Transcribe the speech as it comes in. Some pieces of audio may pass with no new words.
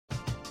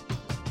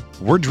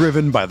We're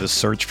driven by the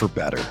search for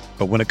better.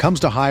 But when it comes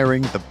to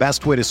hiring, the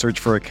best way to search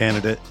for a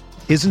candidate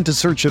isn't to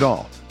search at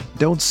all.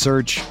 Don't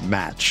search,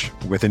 match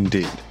with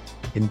Indeed.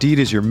 Indeed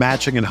is your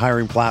matching and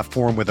hiring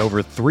platform with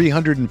over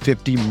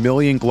 350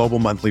 million global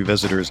monthly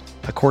visitors,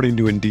 according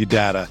to Indeed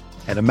data,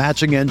 and a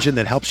matching engine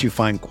that helps you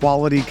find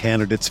quality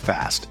candidates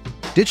fast.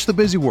 Ditch the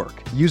busy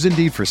work. Use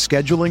Indeed for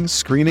scheduling,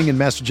 screening, and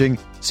messaging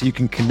so you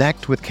can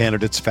connect with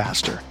candidates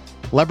faster.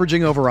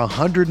 Leveraging over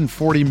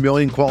 140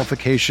 million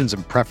qualifications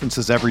and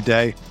preferences every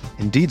day,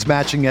 Indeed's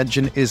matching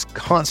engine is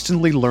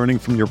constantly learning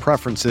from your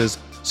preferences,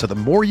 so the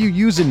more you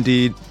use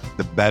Indeed,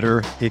 the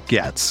better it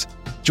gets.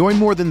 Join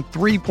more than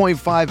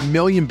 3.5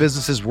 million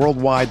businesses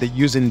worldwide that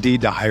use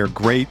Indeed to hire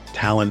great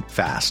talent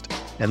fast.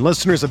 And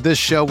listeners of this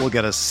show will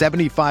get a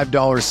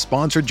 $75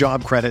 sponsored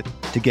job credit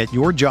to get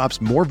your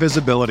jobs more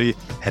visibility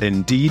at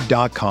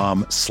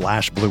Indeed.com/Blue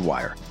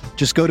Wire.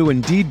 Just go to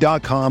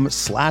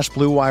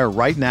Indeed.com/Blue Wire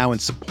right now and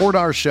support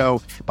our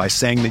show by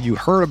saying that you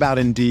heard about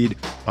Indeed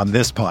on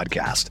this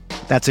podcast.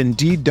 That's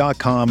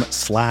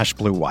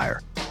Indeed.com/Blue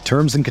Wire.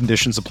 Terms and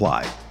conditions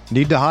apply.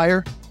 Need to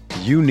hire?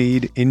 You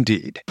need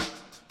Indeed.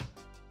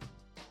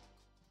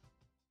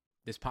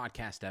 This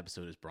podcast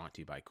episode is brought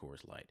to you by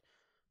Coors Light.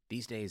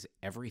 These days,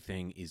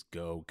 everything is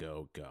go,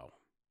 go, go.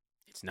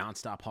 It's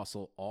nonstop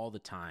hustle all the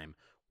time.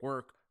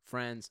 Work,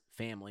 friends,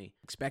 family,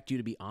 expect you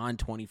to be on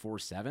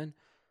 24/7.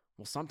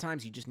 Well,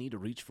 sometimes you just need to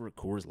reach for a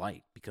Coors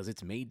Light because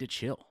it's made to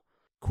chill.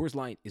 Coors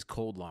Light is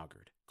cold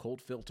lagered,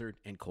 cold filtered,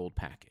 and cold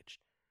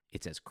packaged.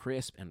 It's as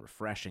crisp and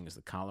refreshing as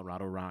the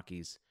Colorado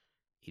Rockies.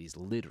 It is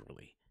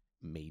literally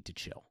made to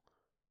chill.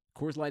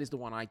 Coors Light is the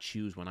one I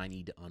choose when I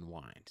need to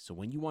unwind. So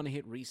when you want to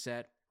hit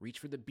reset, reach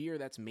for the beer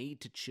that's made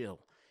to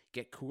chill.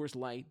 Get Coors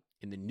Light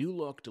in the new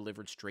look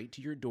delivered straight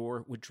to your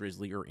door with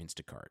Drizzly or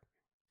Instacart.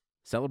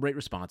 Celebrate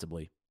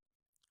responsibly.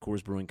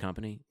 Coors Brewing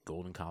Company,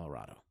 Golden,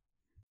 Colorado.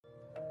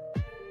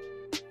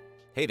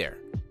 Hey there.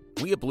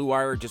 We at Blue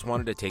Wire just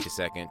wanted to take a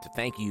second to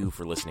thank you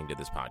for listening to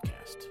this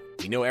podcast.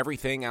 We know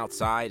everything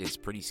outside is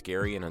pretty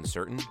scary and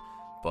uncertain,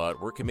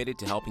 but we're committed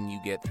to helping you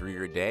get through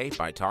your day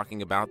by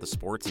talking about the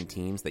sports and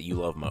teams that you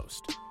love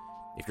most.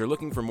 If you're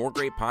looking for more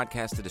great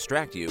podcasts to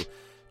distract you,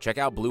 check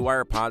out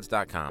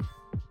BlueWirePods.com.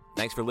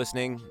 Thanks for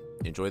listening.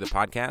 Enjoy the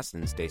podcast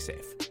and stay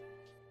safe.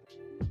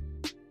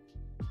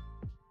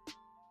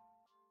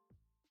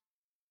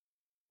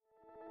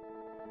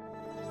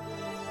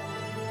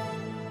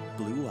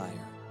 Blue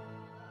Wire.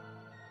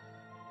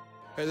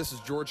 Hey, this is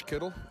George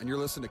Kittle, and you're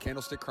listening to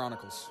Candlestick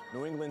Chronicles.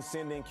 New England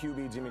sending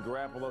QB Jimmy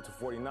Garoppolo to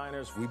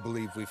 49ers. We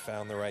believe we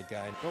found the right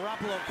guy.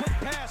 Garoppolo, quick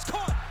pass,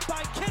 caught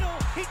by Kittle.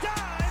 He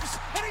dives,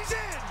 and he's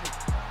in.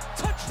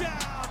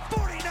 Touchdown,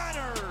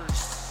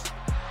 49ers.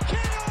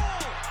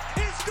 Kittle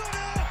is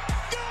gonna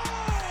go.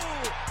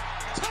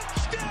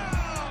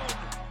 Touchdown.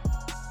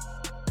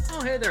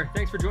 Oh, hey there.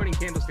 Thanks for joining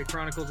Candlestick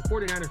Chronicles, a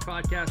 49ers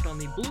podcast on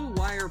the Blue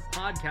Wire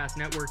Podcast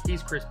Network.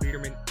 He's Chris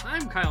Peterman.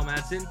 I'm Kyle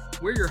Madsen.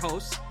 We're your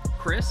hosts.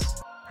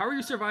 Chris, how are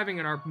you surviving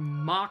in our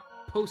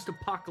mock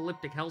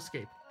post-apocalyptic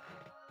hellscape?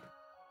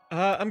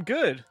 I'm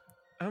good.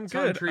 I'm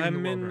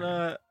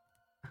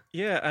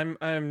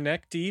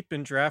neck deep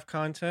in draft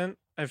content.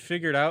 I've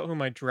figured out who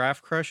my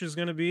draft crush is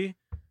going to be.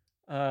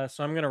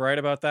 So I'm going to write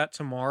about that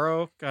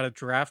tomorrow. Got a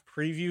draft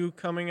preview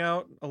coming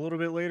out a little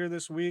bit later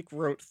this week.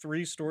 Wrote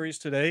 3 stories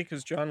today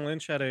because John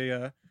Lynch had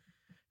a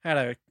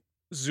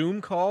Zoom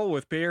call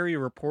with Bay Area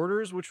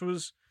reporters, which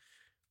was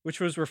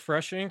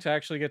refreshing to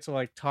actually get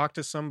to talk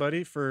to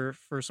somebody for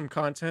some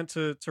content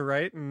to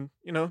write and,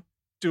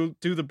 do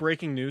the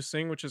breaking news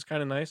thing, which is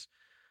kind of nice.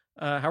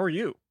 How are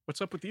you? What's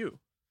up with you?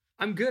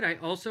 I'm good. I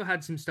also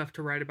had some stuff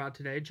to write about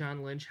today.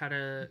 John Lynch had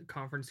a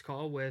conference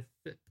call with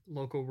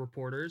local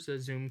reporters, a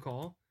Zoom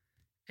call.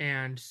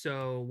 And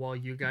so while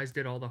you guys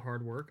did all the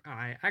hard work,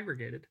 I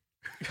aggregated.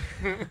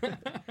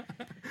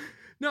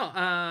 No,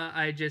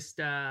 I just,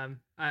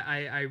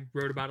 I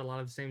wrote about a lot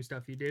of the same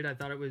stuff you did. I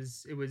thought it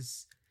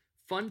was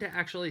fun to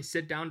actually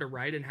sit down to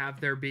write and have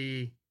there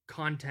be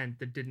content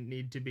that didn't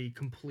need to be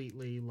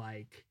completely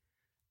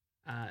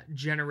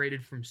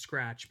generated from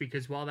scratch,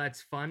 because while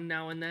that's fun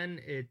now and then,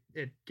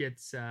 it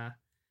gets a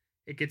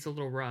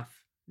little rough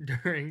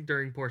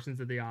during portions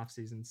of the off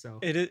season. So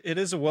it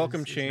is a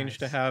welcome change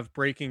to have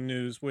breaking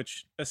news,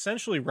 which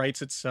essentially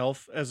writes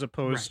itself, as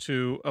opposed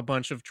to a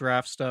bunch of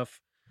draft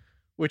stuff,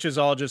 which is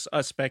all just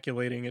us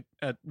speculating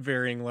at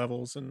varying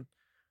levels and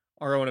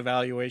our own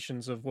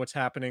evaluations of what's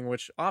happening,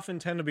 which often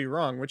tend to be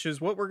wrong, which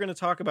is what we're going to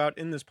talk about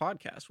in this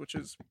podcast, which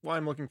is why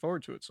I'm looking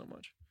forward to it so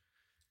much.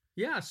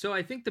 Yeah, so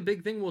I think the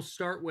big thing we'll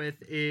start with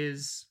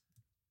is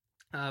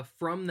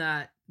from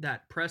that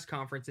press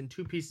conference and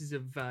 2 pieces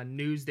of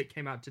news that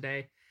came out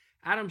today.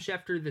 Adam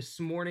Schefter this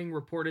morning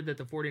reported that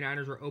the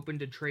 49ers are open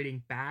to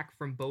trading back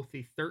from both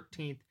the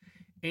 13th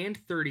and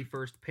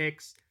 31st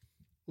picks.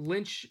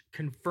 Lynch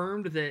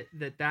confirmed that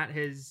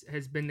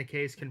has been the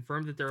case,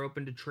 confirmed that they're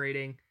open to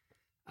trading.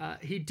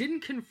 He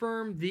didn't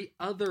confirm the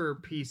other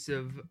piece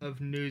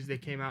of news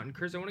that came out. And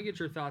Chris, I want to get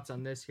your thoughts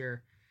on this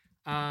here.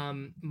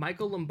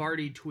 Michael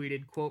Lombardi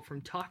tweeted, quote,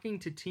 "From talking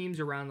to teams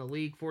around the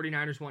league,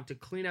 49ers want to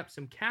clean up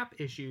some cap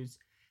issues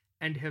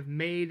and have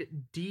made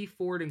D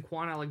Ford and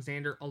Quan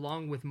Alexander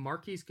along with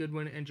Marquise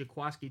Goodwin and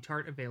Jaquiski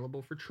Tartt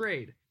available for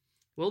trade.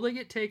 Will they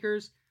get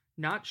takers?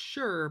 Not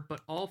sure,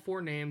 but all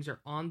 4 names are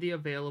on the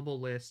available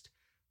list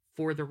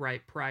for the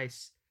right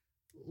price."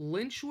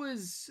 Lynch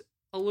was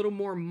a little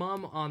more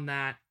mum on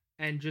that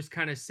and just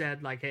kind of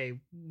said, like, hey,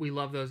 we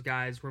love those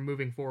guys. We're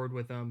moving forward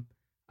with them,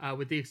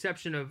 with the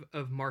exception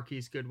of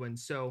Marquise Goodwin.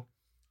 So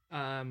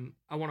I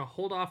want to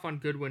hold off on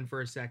Goodwin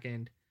for a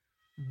second.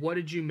 What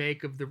did you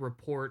make of the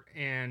report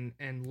and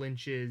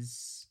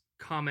Lynch's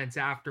comments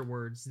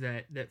afterwards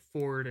that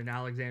Ford and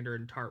Alexander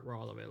and Tartt were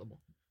all available?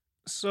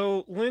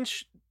 So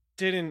Lynch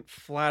didn't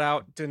flat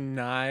out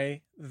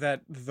deny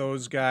that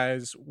those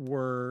guys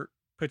were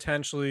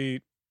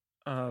potentially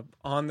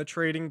on the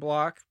trading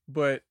block,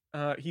 but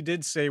he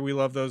did say we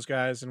love those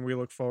guys and we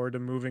look forward to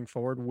moving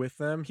forward with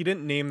them. He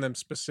didn't name them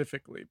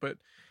specifically, but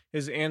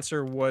his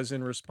answer was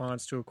in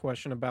response to a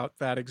question about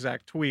that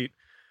exact tweet.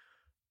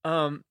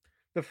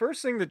 The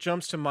first thing that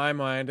jumps to my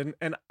mind,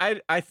 and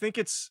I think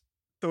it's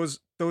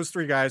those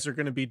 3 guys are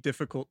going to be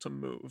difficult to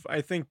move.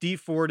 I think D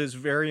Ford is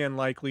very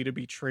unlikely to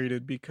be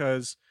traded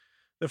because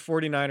the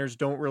 49ers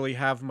don't really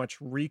have much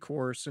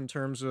recourse in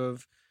terms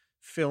of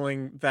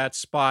filling that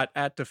spot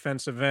at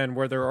defensive end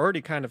where they're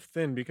already kind of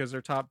thin because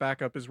their top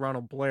backup is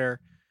Ronald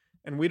Blair.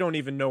 And we don't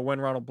even know when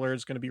Ronald Blair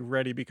is going to be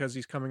ready because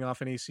he's coming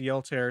off an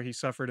ACL tear he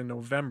suffered in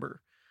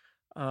November.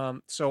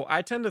 So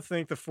I tend to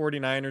think the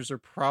 49ers are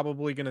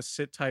probably going to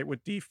sit tight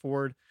with D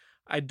Ford.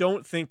 I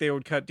don't think they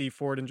would cut D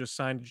Ford and just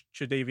sign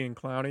Jadeveon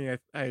Clowney.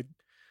 I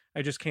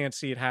just can't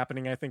see it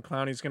happening. I think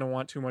Clowney's going to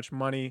want too much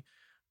money.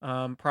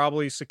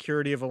 Probably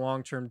security of a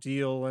long-term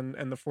deal,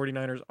 and the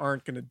 49ers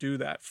aren't going to do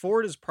that.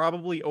 Ford is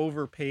probably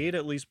overpaid,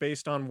 at least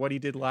based on what he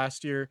did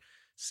last year.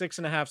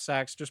 6.5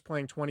 sacks, just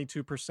playing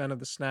 22% of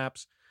the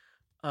snaps.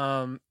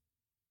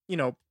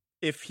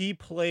 If he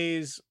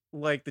plays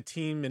like the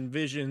team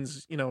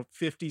envisions,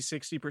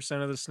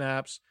 50-60% of the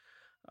snaps,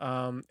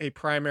 a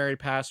primary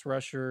pass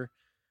rusher,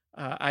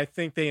 I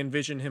think they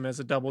envision him as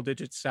a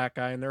double-digit sack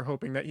guy, and they're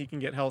hoping that he can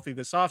get healthy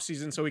this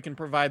offseason so he can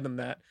provide them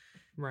that.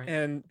 Right.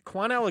 And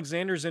Quan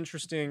Alexander's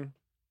interesting.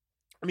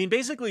 I mean,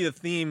 basically the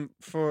theme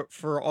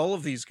for all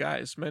of these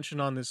guys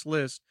mentioned on this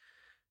list,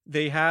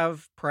 they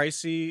have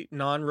pricey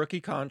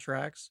non-rookie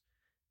contracts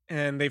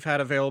and they've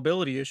had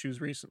availability issues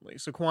recently.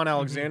 So Quan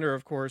Alexander,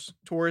 of course,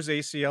 tore his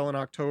ACL in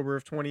October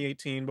of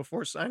 2018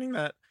 before signing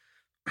that,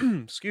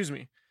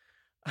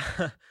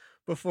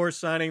 before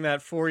signing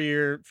that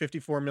 4-year,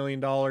 $54 million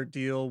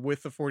deal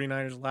with the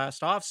 49ers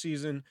last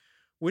offseason,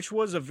 which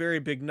was a very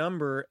big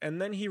number. And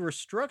then he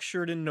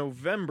restructured in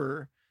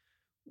November,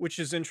 which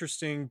is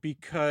interesting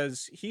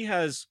because he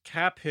has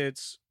cap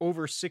hits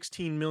over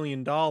 $16 million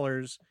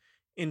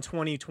in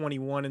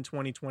 2021 and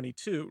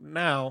 2022.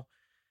 Now,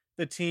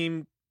 the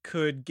team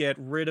could get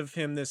rid of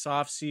him this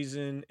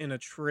offseason in a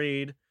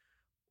trade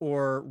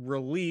or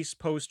release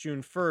post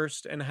June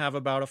 1st and have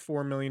about a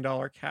 $4 million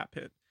cap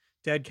hit,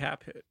 dead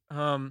cap hit.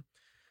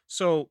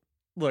 So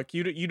look,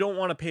 you don't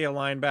want to pay a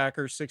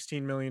linebacker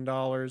 $16 million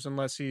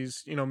unless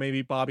he's,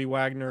 maybe Bobby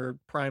Wagner,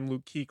 prime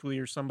Luke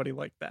Kuechly or somebody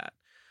like that.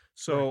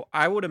 So right.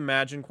 I would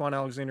imagine Quan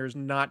Alexander is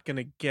not going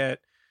to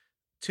get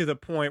to the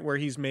point where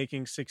he's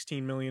making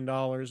 $16 million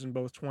in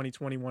both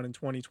 2021 and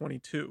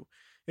 2022.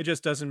 It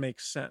just doesn't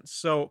make sense.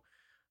 So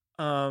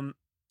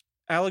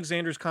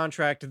Alexander's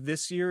contract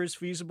this year is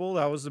feasible.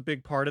 That was a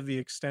big part of the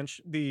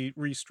extension, the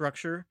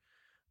restructure.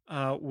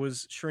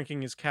 Was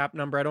shrinking his cap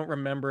number. I don't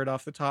remember it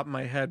off the top of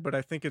my head, but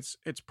I think it's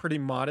pretty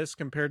modest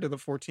compared to the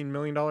 $14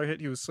 million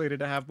hit he was slated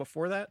to have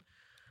before that.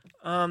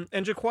 And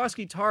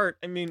Jaquiski Tartt,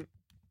 I mean,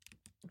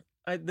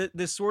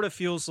 this sort of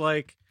feels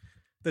like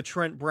the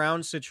Trent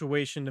Brown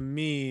situation to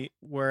me,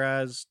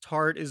 whereas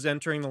Tartt is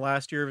entering the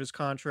last year of his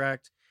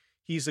contract.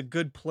 He's a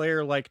good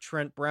player like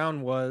Trent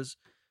Brown was,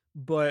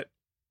 but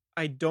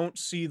I don't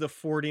see the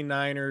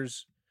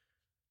 49ers,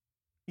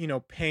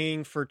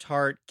 paying for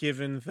Tartt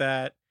given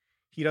that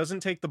he doesn't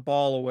take the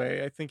ball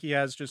away. I think he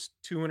has just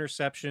 2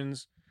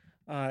 interceptions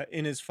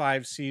in his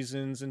 5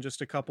 seasons and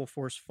just a couple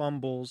forced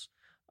fumbles.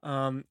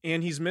 And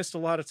he's missed a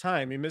lot of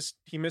time. He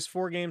missed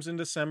 4 games in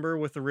December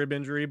with a rib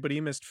injury, but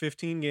he missed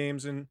 15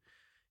 games in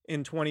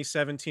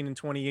 2017 and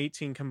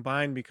 2018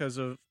 combined because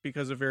of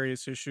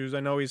various issues. I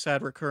know he's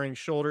had recurring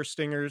shoulder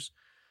stingers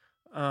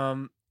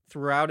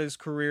throughout his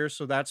career,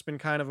 so that's been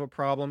kind of a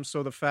problem.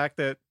 So the fact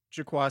that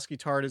Jaquiski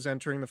Tartt is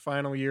entering the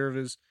final year of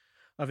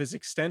his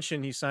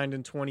extension he signed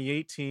in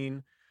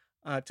 2018,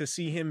 to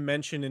see him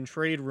mentioned in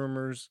trade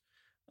rumors,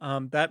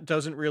 that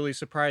doesn't really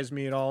surprise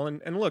me at all.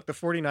 And look, the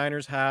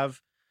 49ers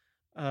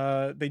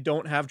they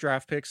don't have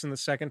draft picks in the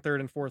 2nd,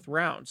 3rd, and 4th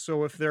round.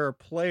 So if there are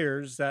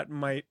players that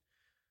might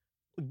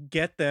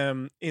get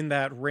them in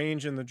that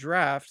range in the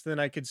draft, then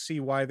I could see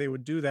why they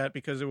would do that,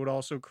 because it would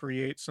also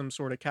create some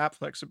sort of cap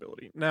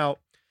flexibility. Now,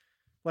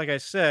 like I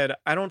said,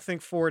 I don't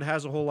think Ford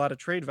has a whole lot of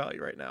trade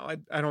value right now.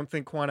 I don't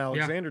think Quan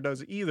Alexander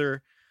does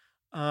either.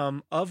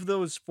 Of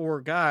those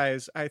 4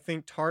 guys, I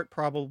think Tart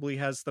probably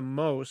has the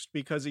most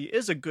because he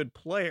is a good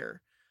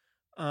player.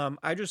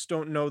 I just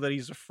don't know that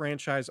he's a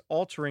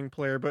franchise-altering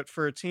player, but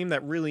for a team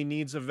that really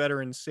needs a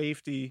veteran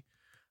safety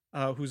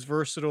who's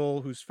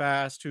versatile, who's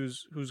fast,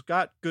 who's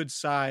got good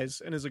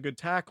size and is a good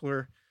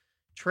tackler,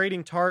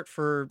 trading Tart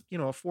for, a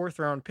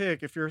 4th-round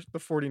pick, if you're the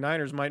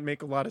 49ers, might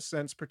make a lot of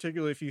sense,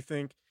 particularly if you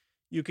think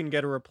you can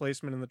get a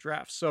replacement in the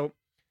draft. So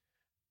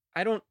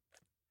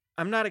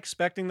I'm not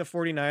expecting the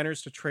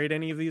 49ers to trade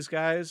any of these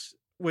guys,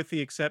 with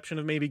the exception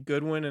of maybe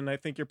Goodwin, and I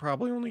think you're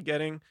probably only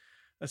getting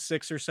a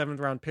 6th or 7th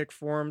round pick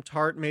for him.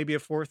 Tart, maybe a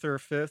 4th or a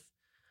 5th.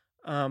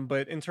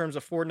 But in terms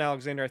of Ford and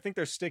Alexander, I think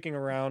they're sticking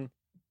around.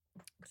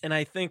 And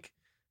I think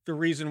the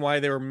reason why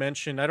they were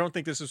mentioned, I don't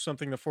think this is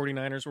something the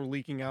 49ers were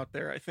leaking out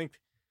there. I think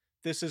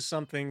this is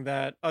something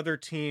that other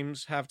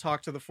teams have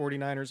talked to the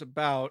 49ers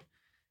about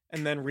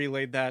and then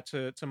relayed that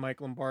to Mike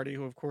Lombardi,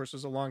 who, of course,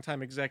 is a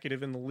longtime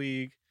executive in the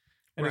league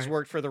and has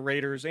worked for the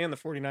Raiders and the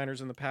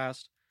 49ers in the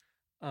past.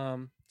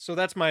 So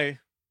that's my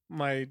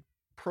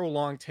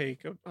prolonged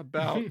take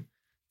about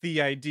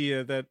the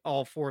idea that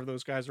all 4 of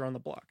those guys are on the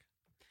block.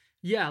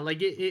 Yeah,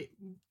 like it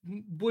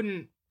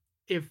wouldn't,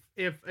 if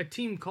a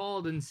team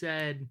called and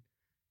said,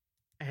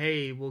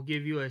 hey, we'll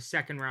give you a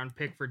 2nd round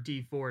pick for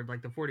D Ford,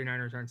 like the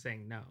 49ers aren't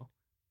saying no.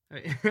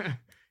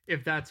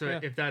 if that's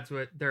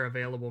what their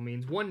available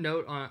means. One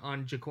note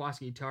on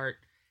Jaquiski Tart,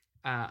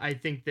 I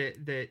think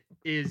that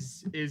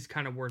is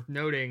kind of worth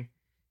noting,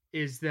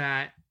 is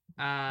that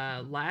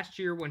last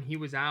year when he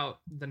was out,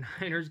 the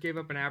Niners gave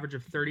up an average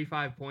of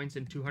 35 points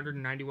and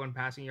 291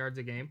 passing yards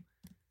a game.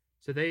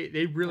 So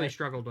they really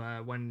struggled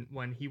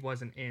when he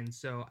wasn't in.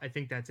 So I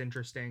think that's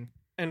interesting.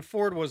 And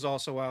Ford was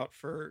also out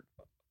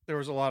there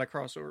was a lot of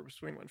crossover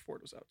between when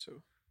Ford was out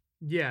too.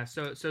 Yeah,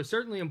 so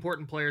certainly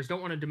important players.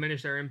 Don't want to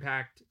diminish their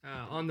impact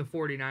on the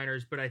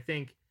 49ers, but I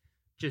think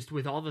just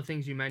with all the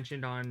things you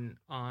mentioned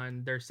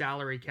on their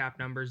salary cap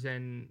numbers,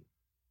 and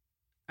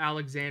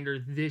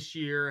Alexander this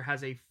year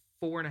has a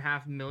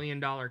 $4.5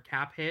 million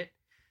cap hit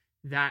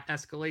that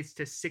escalates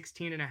to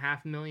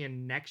 $16.5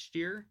 million next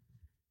year.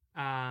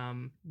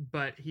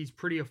 But he's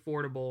pretty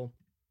affordable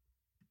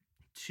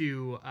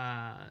to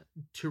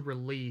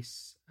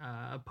release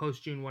a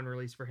post June 1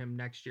 release for him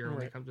next year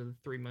when it comes with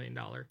a $3 million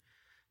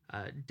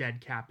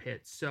dead cap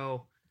hit.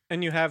 So,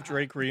 and you have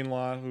Drake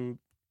Greenlaw, who,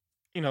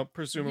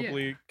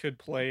 presumably could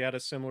play at a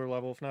similar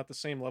level, if not the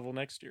same level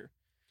next year.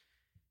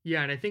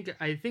 Yeah, and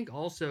I think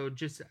also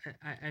just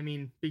I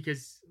mean,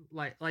 because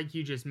like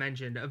you just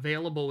mentioned,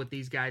 available with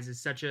these guys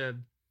is such a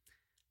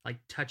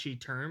touchy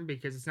term,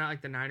 because it's not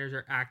like the Niners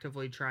are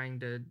actively trying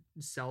to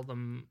sell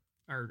them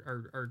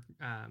or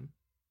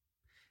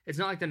it's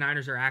not like the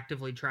Niners are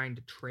actively trying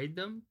to trade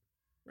them,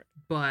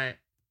 but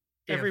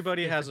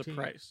everybody has a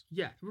price.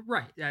 Yeah,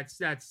 right.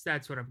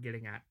 That's what I'm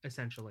getting at,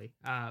 essentially.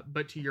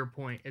 But to your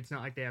point, it's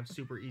not like they have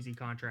super easy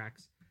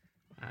contracts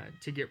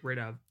to get rid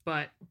of.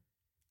 But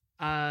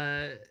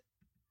I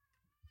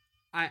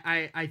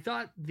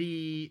thought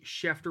the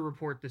Schefter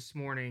report this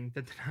morning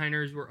that the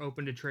Niners were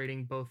open to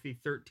trading both the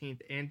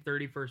 13th and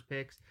 31st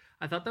picks,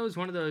 I thought that was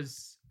one of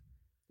those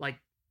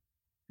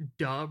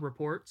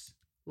reports.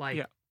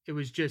 It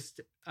was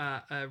just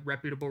a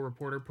reputable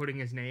reporter putting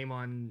his name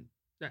on.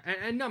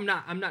 And I'm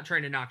not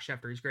trying to knock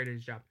Schefter. He's great at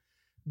his job.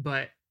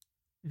 But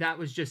that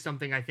was just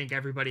something I think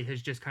everybody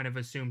has just kind of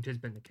assumed has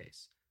been the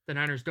case. The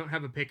Niners don't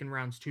have a pick in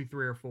rounds 2,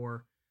 3, or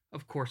 4.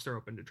 Of course they're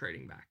open to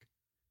trading back.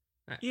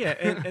 Yeah,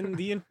 and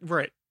the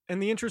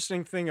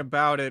interesting thing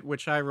about it,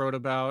 which I wrote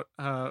about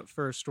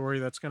for a story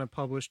that's going to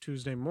publish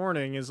Tuesday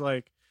morning, is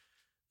the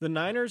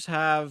Niners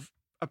have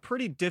a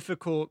pretty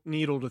difficult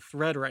needle to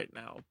thread right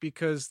now,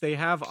 because they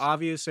have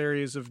obvious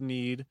areas of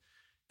need.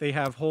 They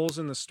have holes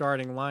in the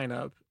starting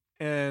lineup,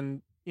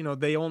 and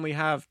they only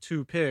have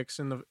 2 picks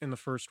in the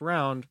first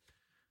round,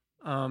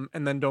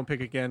 and then don't pick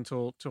again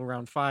till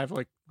round 5,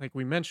 like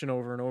we mentioned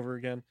over and over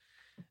again.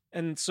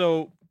 And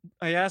so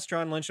I asked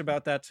John Lynch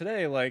about that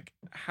today.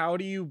 How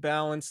do you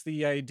balance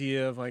the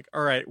idea of all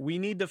right, we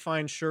need to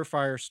find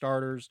surefire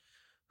starters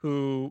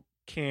who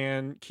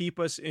can keep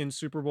us in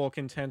Super Bowl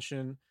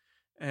contention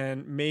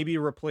and maybe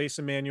replace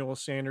Emmanuel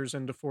Sanders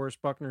and DeForest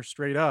Buckner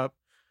straight up?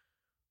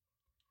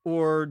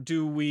 Or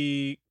do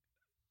we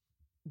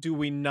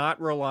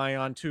not rely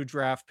on 2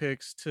 draft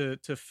picks to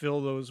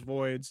fill those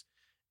voids?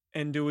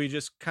 And do we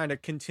just kind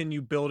of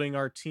continue building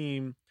our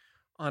team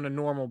on a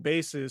normal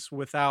basis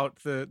without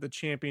the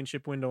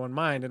championship window in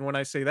mind? And when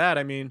I say that,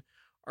 I mean,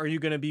 are you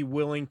going to be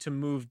willing to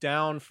move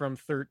down from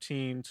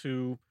 13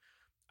 to,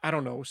 I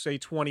don't know, say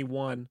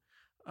 21,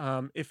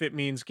 if it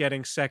means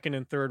getting 2nd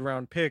and 3rd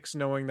round picks,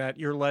 knowing that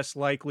you're less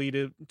likely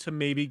to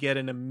maybe get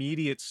an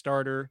immediate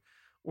starter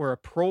or a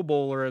Pro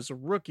Bowler as a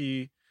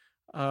rookie,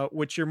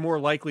 which you're more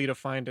likely to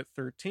find at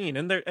 13.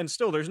 And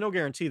still, there's no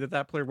guarantee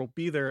that player will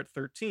be there at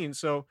 13.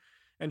 So,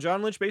 and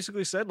John Lynch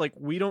basically said,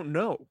 we don't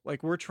know.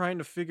 We're trying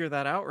to figure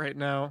that out right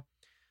now,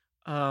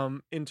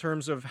 in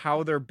terms of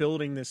how they're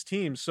building this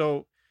team.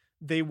 So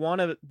they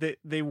want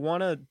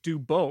to do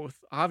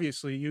both.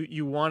 Obviously,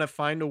 you want to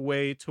find a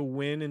way to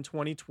win in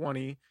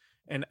 2020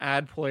 and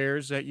add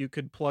players that you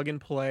could plug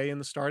and play in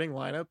the starting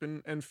lineup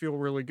and feel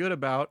really good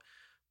about,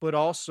 but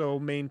also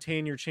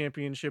maintain your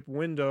championship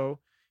window,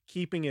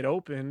 keeping it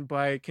open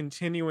by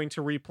continuing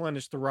to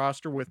replenish the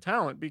roster with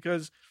talent.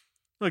 Because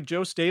look,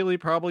 Joe Staley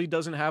probably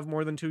doesn't have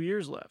more than 2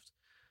 years left.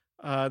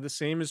 The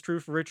same is true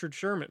for Richard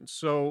Sherman.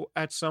 So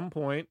at some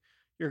point,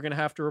 you're going to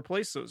have to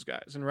replace those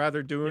guys. And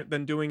rather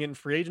than doing it in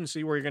free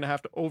agency where you're going to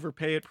have to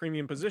overpay at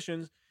premium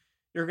positions,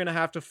 you're going to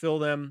have to fill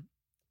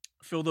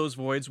those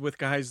voids with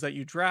guys that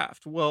you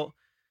draft. Well,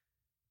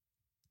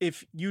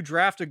 if you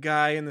draft a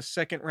guy in the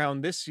second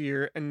round this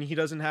year and he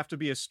doesn't have to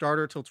be a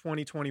starter till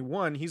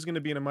 2021, he's going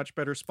to be in a much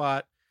better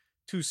spot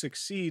to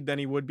succeed than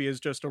he would be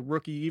as just a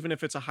rookie, even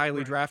if it's a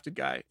highly drafted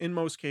guy, in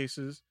most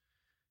cases,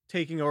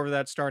 taking over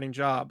that starting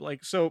job.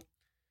 Like, so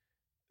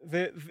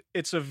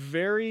it's a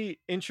very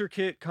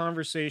intricate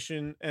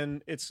conversation,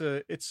 and it's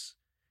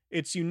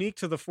unique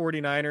to the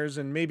 49ers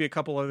and maybe a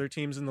couple other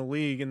teams in the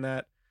league in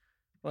that,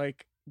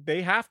 like,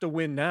 they have to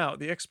win now.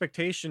 The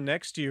expectation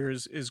next year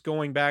is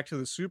going back to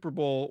the Super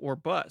Bowl or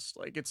bust.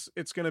 Like,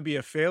 it's going to be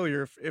a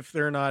failure if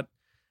they're not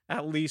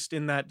at least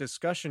in that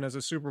discussion as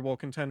a Super Bowl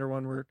contender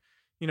when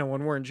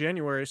we're in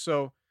January.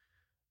 So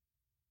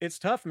it's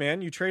tough,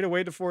 man. You trade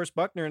away DeForest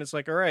Buckner and it's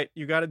like, all right,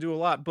 you got to do a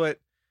lot, but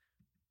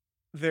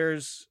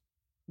there's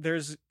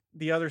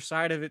the other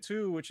side of it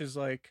too, which is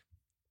like,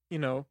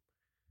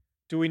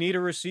 do we need a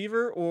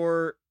receiver,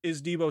 or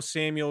is Deebo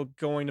Samuel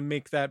going to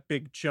make that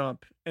big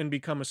jump and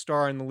become a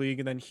star in the league,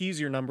 and then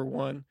he's your number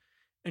one,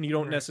 and you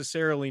don't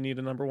necessarily need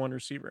a number one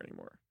receiver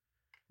anymore?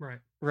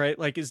 Right.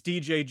 Like, is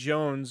DJ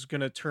Jones going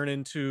to turn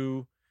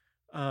into,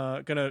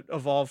 going to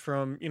evolve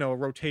from, a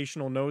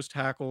rotational nose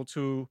tackle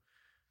to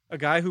a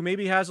guy who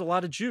maybe has a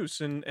lot of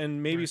juice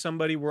and maybe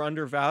somebody we're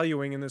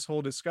undervaluing in this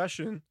whole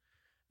discussion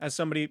as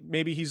somebody,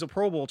 maybe he's a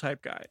Pro Bowl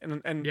type guy.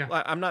 And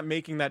I'm not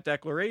making that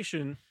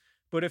declaration,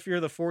 but if you're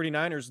the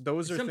 49ers,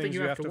 those are things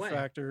you have to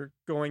factor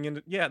going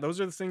into. Yeah,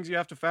 those are the things you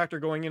have to factor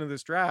going into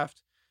this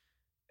draft.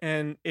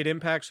 And it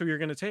impacts who you're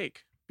going to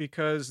take,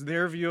 because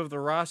their view of the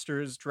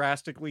roster is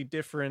drastically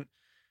different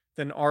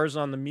than ours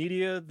on the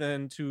media,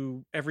 than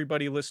to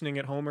everybody listening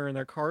at home or in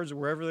their cars or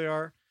wherever they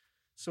are.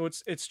 So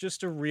it's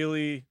just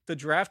the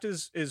draft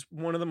is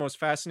one of the most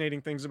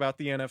fascinating things about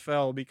the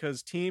NFL,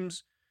 because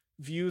teams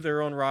view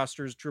their own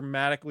rosters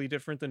dramatically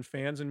different than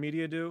fans and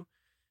media do.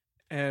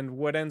 And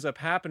what ends up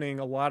happening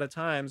a lot of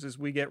times is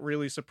we get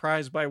really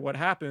surprised by what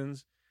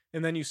happens,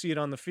 and then you see it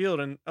on the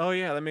field and, oh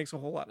yeah, that makes a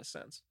whole lot of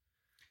sense.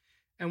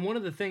 And one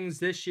of the things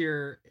this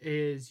year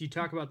is, you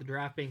talk about the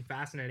draft being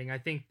fascinating. I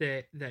think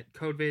that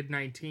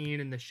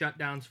COVID-19 and the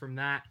shutdowns from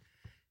that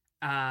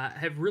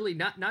have really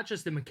not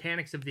just the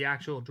mechanics of the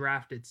actual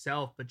draft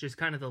itself, but just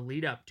kind of the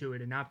lead up to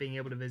it and not being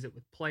able to visit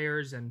with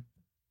players. And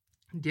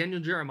Daniel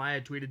Jeremiah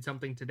tweeted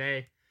something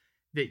today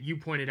that you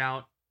pointed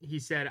out. He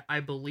said,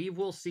 "I believe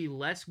we'll see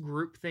less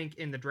groupthink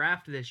in the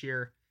draft this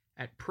year.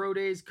 At pro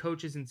days,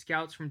 coaches and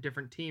scouts from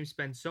different teams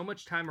spend so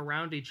much time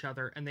around each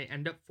other and they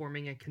end up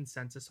forming a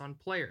consensus on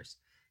players.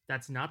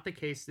 That's not the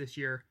case this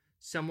year.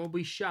 Some will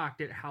be shocked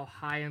at how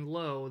high and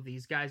low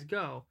these guys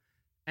go."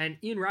 And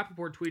Ian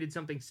Rappaport tweeted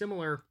something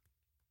similar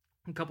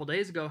a couple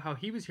days ago, how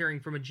he was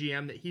hearing from a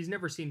GM that he's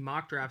never seen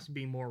mock drafts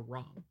be more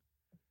wrong.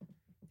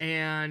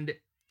 And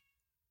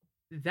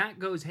that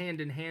goes hand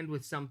in hand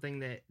with something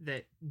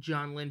that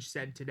John Lynch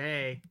said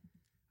today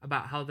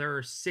about how there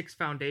are 6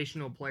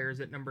 foundational players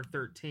at number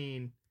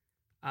 13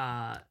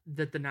 that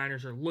the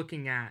Niners are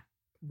looking at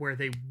where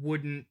they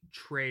wouldn't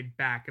trade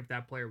back if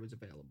that player was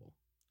available.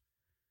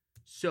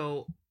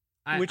 So,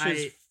 which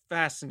is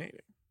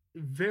fascinating.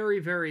 Very,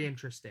 very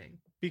interesting.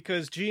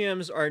 Because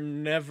GMs are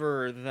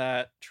never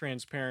that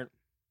transparent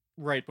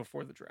right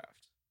before the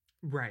draft.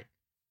 Right.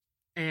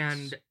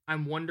 And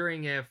I'm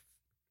wondering if,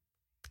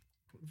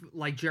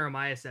 like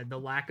Jeremiah said, the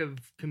lack of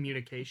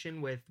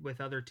communication with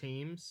other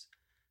teams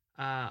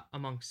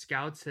among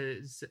scouts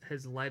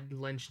has led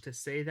Lynch to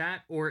say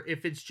that, or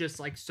if it's just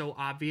like so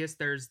obvious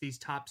there's these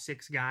top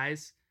 6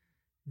 guys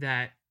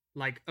that,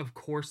 like, of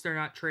course they're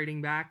not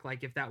trading back.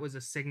 Like, if that was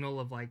a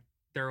signal of like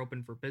they're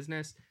open for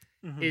business,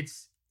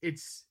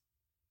 it's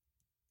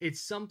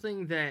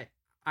something that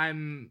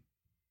I'm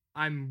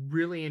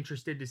really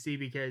interested to see,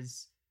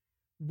 because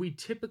we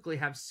typically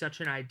have such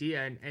an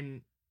idea,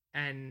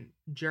 and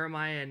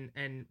Jeremiah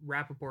and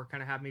Rappaport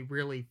kind of have me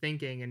really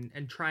thinking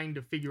and trying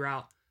to figure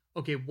out,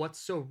 okay, what's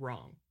so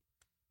wrong?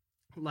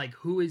 Like,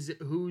 who's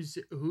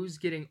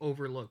getting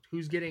overlooked?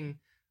 Who's getting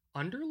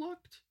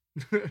underlooked?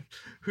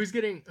 who's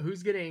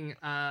getting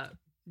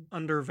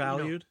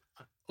undervalued?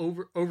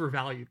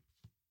 Overvalued.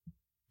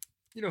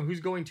 Who's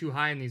going too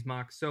high in these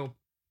mocks? So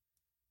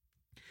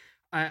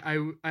I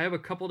have a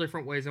couple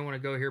different ways I want to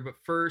go here, but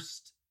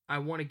first I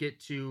want to get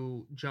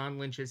to John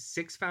Lynch's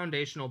 6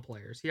 foundational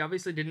players. He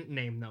obviously didn't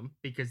name them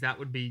because that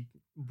would be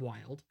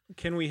wild.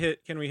 Can we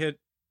hit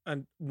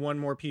one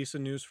more piece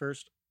of news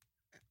first?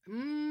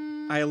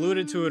 I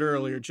alluded to it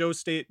earlier.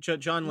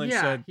 John Lynch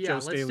said Joe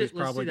Staley's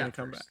probably going to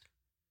come back.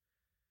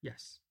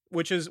 Yes.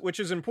 Which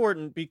is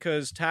important,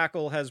 because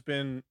tackle has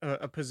been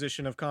a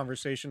position of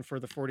conversation for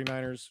the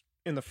 49ers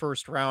in the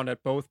first round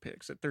at both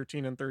picks at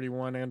 13 and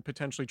 31 and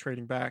potentially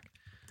trading back.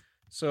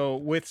 So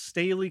with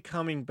Staley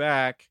coming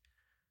back,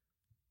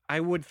 I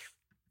would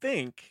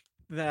think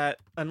that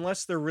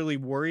unless they're really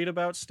worried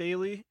about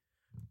Staley,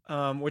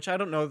 which I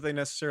don't know that they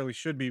necessarily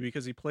should be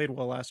because he played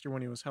well last year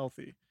when he was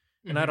healthy.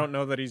 And I don't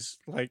know that he's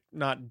like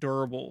not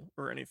durable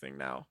or anything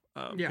now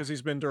because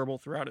he's been durable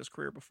throughout his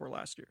career before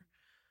last year.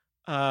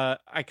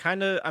 I'm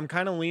kind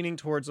of leaning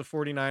towards the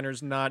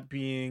 49ers not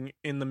being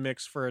in the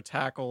mix for a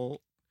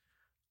tackle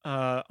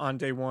on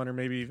day one or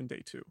maybe even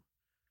day two.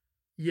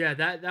 Yeah,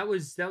 that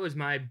was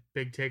my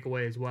big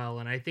takeaway as well.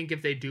 And I think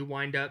if they do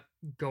wind up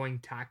going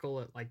tackle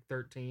at like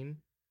 13,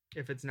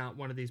 if it's not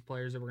one of these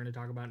players that we're going to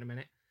talk about in a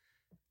minute,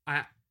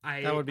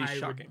 that would be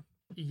shocking.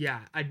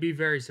 I'd be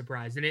very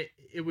surprised. And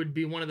it would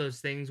be one of those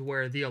things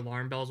where the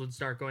alarm bells would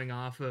start going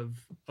off of,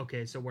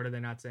 okay, so what are they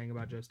not saying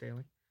about Joe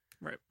Staley?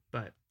 Right.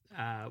 But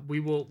we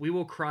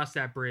will cross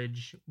that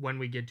bridge when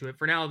we get to it.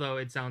 For now, though,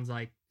 it sounds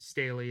like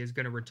Staley is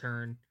going to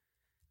return.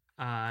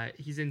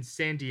 He's in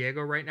San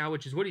Diego right now,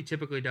 which is what he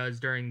typically does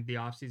during the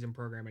offseason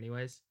program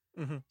anyways.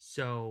 Mm-hmm.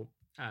 So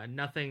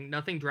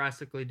nothing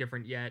drastically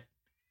different yet.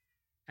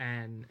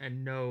 And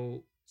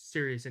no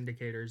serious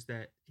indicators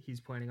that he's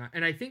planning on.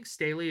 And I think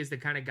Staley is the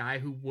kind of guy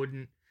who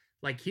wouldn't,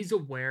 like, he's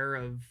aware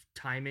of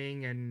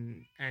timing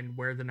and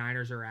where the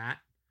Niners are at.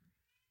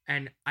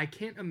 And I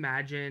can't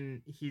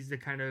imagine he's the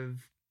kind of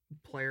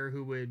player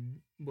who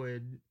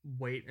would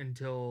wait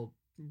until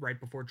right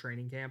before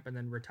training camp and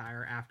then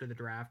retire after the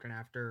draft and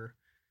after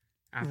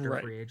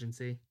right. free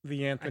agency.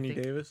 The Anthony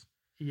Davis.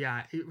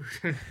 Yeah.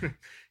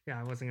 Yeah.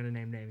 I wasn't going to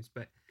name names,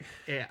 but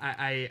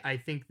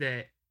I think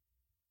that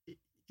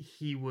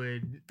he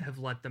would have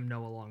let them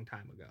know a long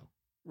time ago.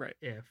 Right.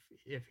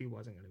 If he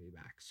wasn't going to be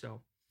back.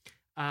 So,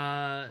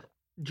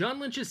 John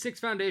Lynch's 6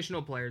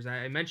 foundational players.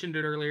 I mentioned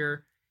it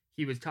earlier.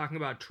 He was talking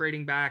about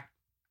trading back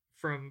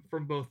from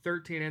both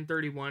 13 and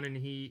 31. And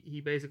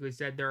he basically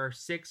said there are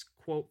 6,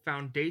 quote,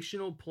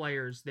 foundational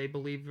players they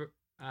believe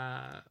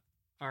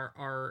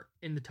are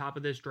in the top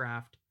of this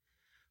draft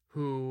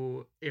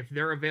who, if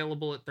they're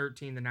available at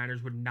 13, the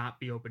Niners would not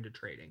be open to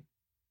trading.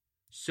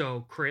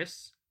 So,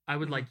 Chris, I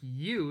would like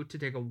you to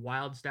take a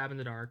wild stab in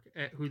the dark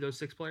at who those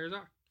 6 players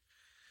are.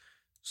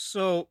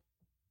 So,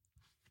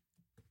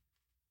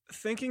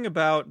 thinking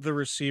about the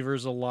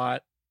receivers a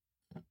lot,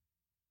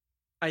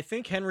 I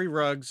think Henry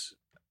Ruggs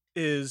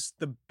is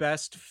the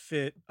best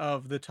fit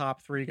of the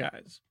top 3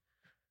 guys.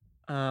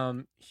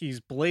 He's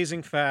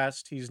blazing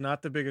fast. He's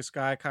not the biggest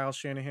guy. Kyle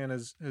Shanahan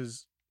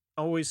has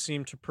always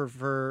seemed to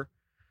prefer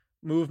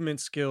movement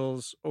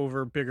skills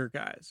over bigger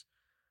guys.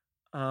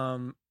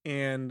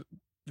 And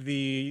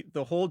the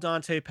whole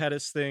Dante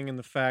Pettis thing and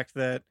the fact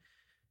that,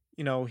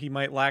 you know, he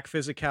might lack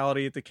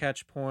physicality at the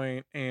catch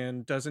point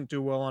and doesn't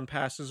do well on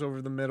passes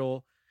over the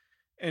middle,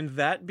 and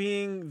that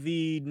being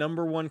the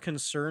number one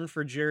concern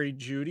for Jerry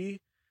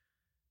Jeudy,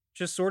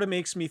 just sort of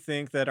makes me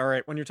think that, all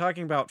right, when you're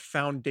talking about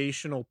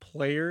foundational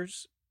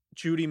players,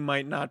 Jeudy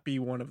might not be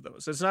one of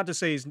those. It's not to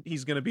say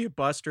he's going to be a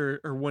bust or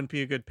wouldn't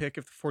be a good pick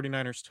if the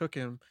 49ers took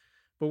him.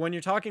 But when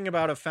you're talking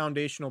about a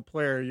foundational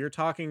player, you're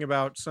talking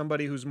about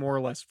somebody who's more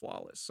or less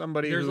flawless.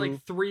 There's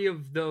like 3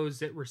 of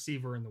those at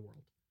receiver in the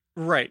world.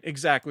 Right,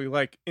 exactly.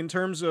 Like in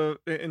terms of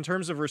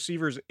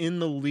receivers in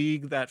the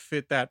league that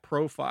fit that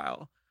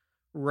profile,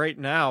 right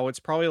now it's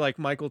probably like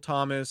Michael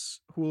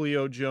Thomas,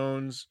 Julio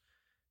Jones,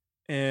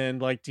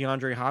 and like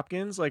DeAndre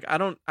Hopkins. Like I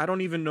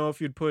don't even know if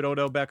you'd put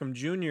Odell Beckham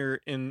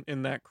Jr.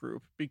 in that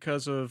group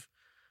because of.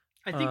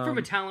 I think from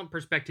a talent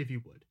perspective,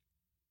 you would.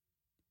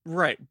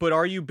 Right, but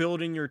are you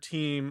building your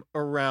team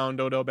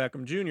around Odell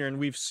Beckham Jr.? And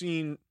we've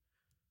seen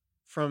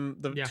from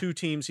the 2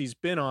 teams he's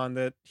been on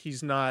that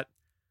he's not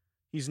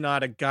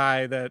a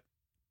guy that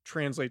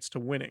translates to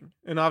winning.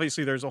 And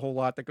obviously there's a whole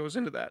lot that goes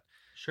into that.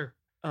 Sure.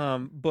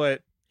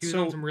 But he was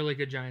on some really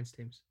good Giants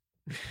teams.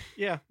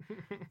 Yeah.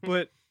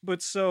 but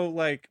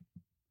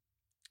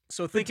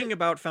thinking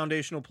about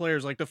foundational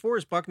players, like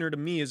DeForest Buckner to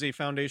me is a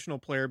foundational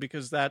player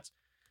because that's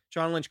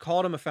John Lynch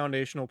called him a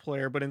foundational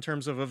player, but in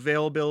terms of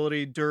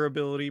availability,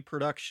 durability,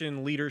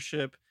 production,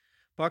 leadership,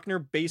 Buckner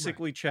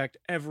basically checked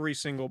every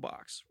single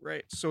box,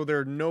 right? So there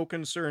are no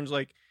concerns.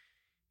 Like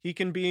he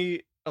can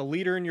be a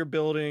leader in your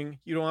building.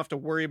 You don't have to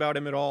worry about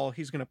him at all.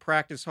 He's going to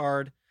practice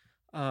hard.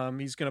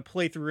 He's going to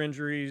play through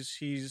injuries.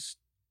 He's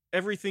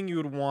everything you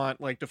would want.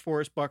 Like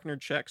DeForest Buckner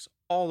checks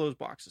all those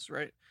boxes,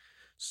 right?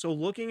 So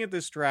looking at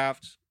this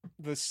draft,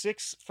 the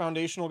 6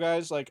 foundational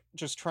guys, like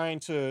just trying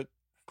to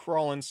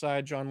crawl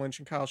inside John Lynch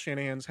and Kyle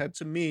Shanahan's head,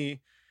 to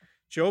me,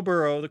 Joe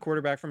Burrow, the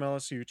quarterback from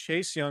LSU,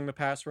 Chase Young, the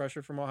pass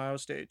rusher from Ohio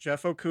State,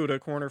 Jeff Okudah,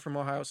 corner from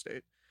Ohio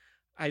State,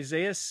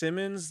 Isaiah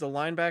Simmons, the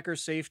linebacker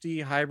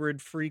safety hybrid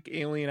freak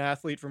alien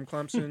athlete from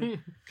Clemson,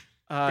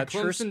 the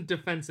Clemson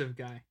defensive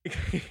guy.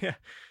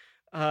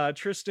 Yeah.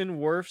 Tristan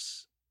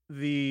Wirfs,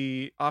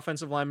 the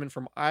offensive lineman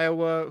from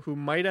Iowa, who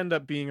might end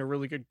up being a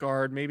really good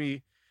guard,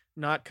 maybe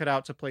not cut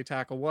out to play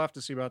tackle. We'll have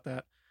to see about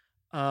that.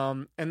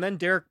 And then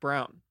Derek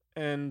Brown.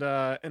 And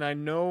I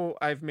know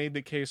I've made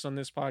the case on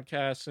this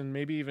podcast and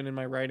maybe even in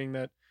my writing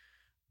that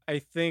I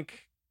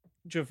think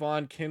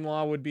Javon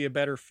Kinlaw would be a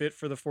better fit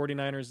for the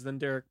 49ers than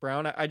Derek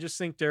Brown. I just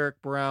think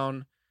Derek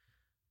Brown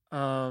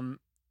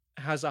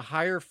has a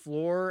higher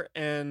floor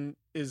and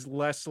is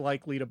less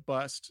likely to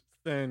bust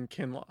than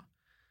Kinlaw.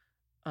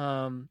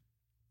 I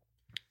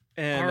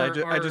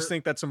just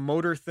think that's a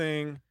motor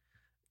thing.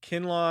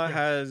 Kinlaw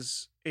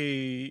has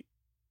a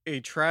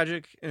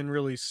tragic and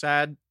really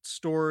sad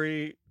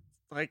story,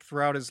 like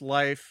throughout his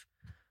life.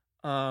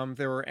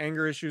 There were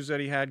anger issues that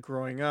he had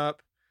growing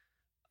up.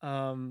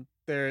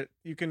 There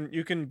you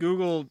can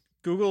Google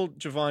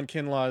Javon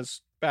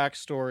Kinlaw's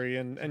backstory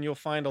and you'll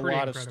find a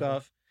lot of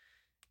stuff.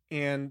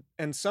 And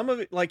some of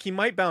it, like, he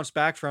might bounce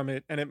back from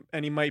it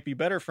and he might be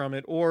better from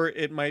it, or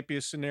it might be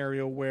a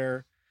scenario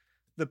where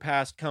the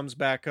past comes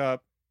back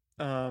up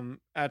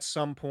at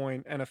some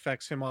point and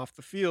affects him off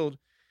the field.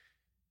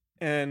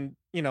 And,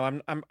 you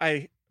know,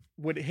 I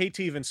would hate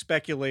to even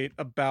speculate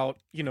about,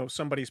 you know,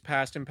 somebody's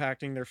past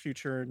impacting their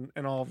future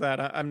and all of that.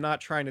 I'm not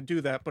trying to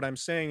do that, but I'm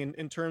saying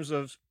in terms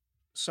of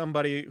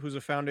somebody who's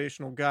a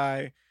foundational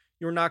guy,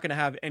 you're not going to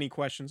have any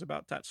questions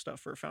about that stuff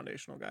for a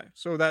foundational guy.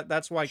 So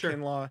that's why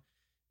Kinlaw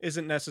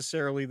isn't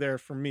necessarily there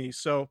for me.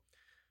 So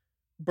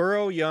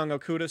Burrow, Young,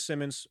 Okudah,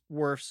 Simmons,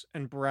 Wirfs,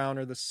 and Brown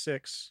are the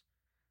six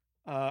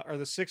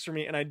for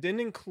me. And I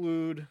didn't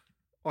include,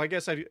 well, I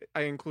guess I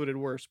included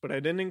Wirfs, but I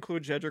didn't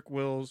include Jedrick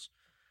Wills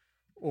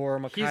or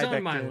Mekhi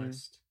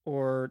Becton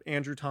or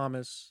Andrew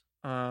Thomas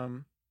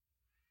or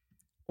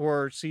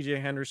CJ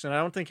Henderson. I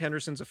don't think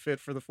Henderson's a fit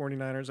for the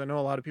 49ers. I know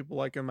a lot of people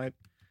like him. I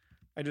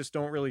just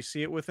don't really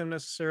see it with him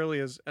necessarily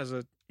as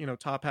a, you know,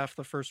 top half of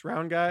the first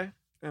round guy.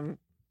 And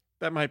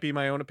that might be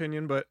my own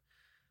opinion, but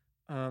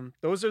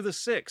those are the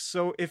six.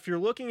 So if you're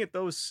looking at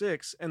those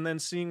six and then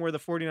seeing where the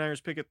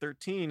 49ers pick at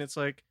 13, it's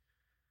like,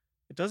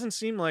 it doesn't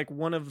seem like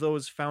one of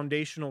those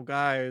foundational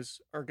guys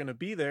are going to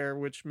be there,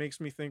 which makes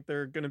me think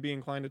they're going to be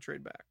inclined to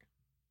trade back.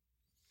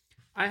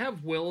 I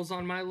have Wills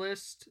on my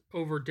list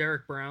over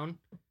Derek Brown.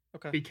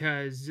 Okay.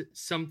 Because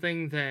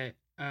something that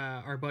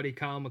our buddy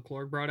Kyle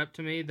McClure brought up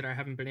to me that I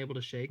haven't been able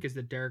to shake is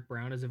that Derek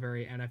Brown is a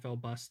very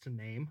NFL bust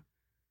name.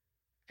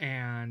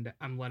 And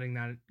I'm letting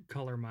that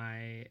color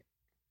my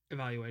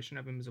evaluation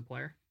of him as a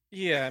player.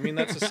 Yeah, I mean,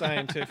 that's a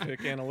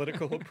scientific,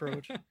 analytical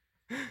approach that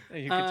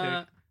you could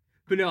take.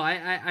 But no,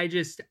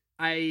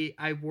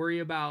 I worry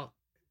about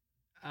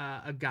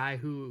a guy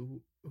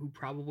who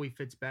probably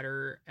fits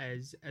better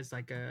as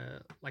like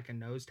a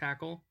nose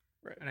tackle.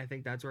 Right. And I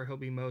think that's where he'll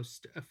be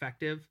most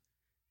effective.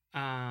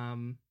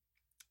 And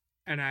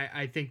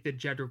I think that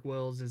Jedrick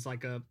Wills is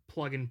like a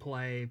plug and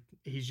play.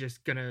 He's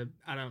just gonna,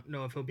 I don't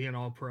know if he'll be an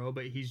all pro,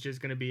 but he's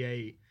just gonna be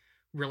a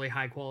really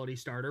high quality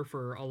starter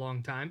for a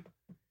long time.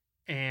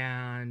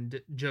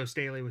 And Joe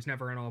Staley was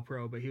never an all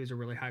pro, but he was a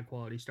really high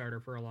quality starter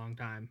for a long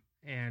time.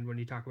 And when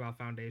you talk about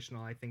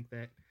foundational, I think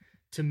that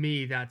to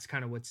me, that's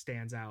kind of what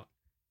stands out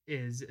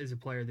is a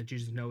player that you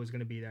just know is going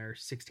to be there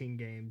 16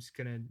 games,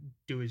 going to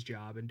do his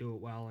job and do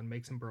it well and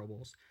make some Pro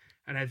Bowls.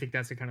 And I think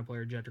that's the kind of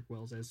player Jedrick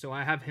Wills is. So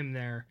I have him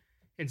there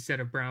instead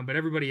of Brown, but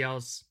everybody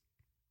else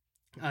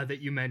that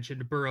you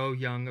mentioned, Burrow,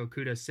 Young,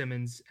 Okudah,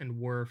 Simmons, and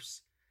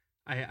Wirfs,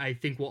 I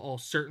think will all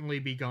certainly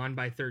be gone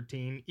by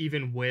 13,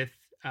 even with,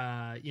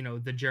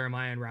 the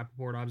Jeremiah and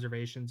Rappaport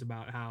observations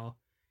about how,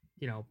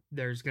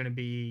 there's going to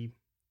be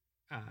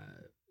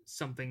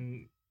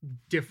something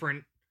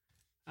different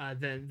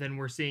than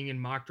we're seeing in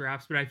mock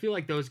drafts. But I feel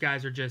like those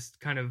guys are just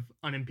kind of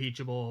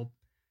unimpeachable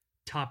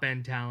top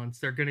end talents.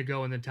 They're going to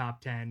go in the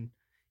top 10.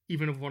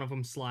 Even if one of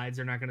them slides,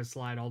 they're not going to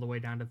slide all the way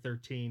down to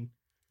 13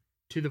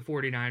 to the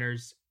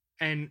 49ers.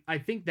 And I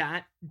think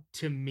that,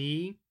 to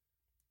me,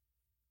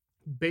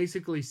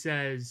 basically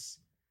says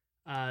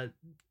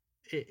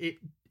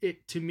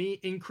it to me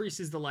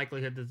increases the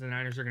likelihood that the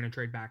Niners are going to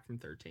trade back from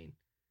 13.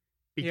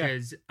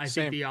 Because I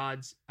think the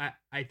odds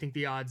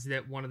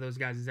that one of those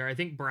guys is there. I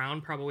think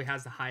Brown probably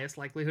has the highest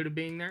likelihood of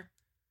being there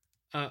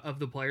of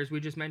the players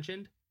we just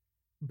mentioned.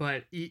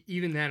 But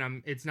even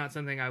then, it's not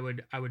something I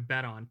would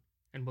bet on,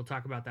 and we'll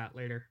talk about that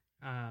later.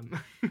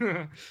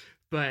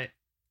 But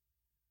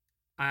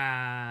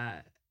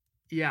I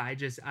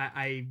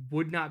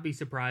would not be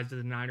surprised if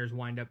the Niners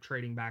wind up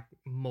trading back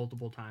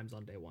multiple times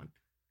on day one.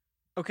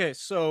 Okay,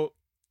 so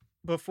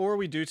before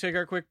we do take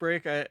our quick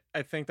break, I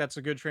think that's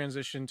a good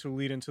transition to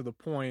lead into the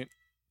point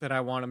that I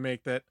want to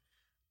make, that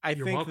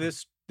You're think welcome.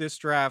 This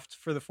draft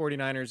for the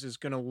 49ers is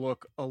going to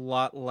look a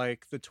lot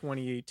like the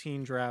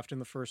 2018 draft in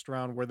the first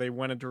round, where they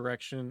went a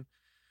direction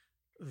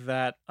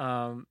that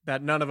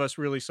that none of us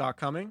really saw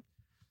coming.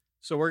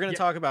 So we're going to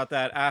talk about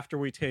that after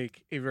we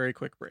take a very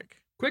quick break.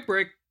 Quick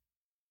break.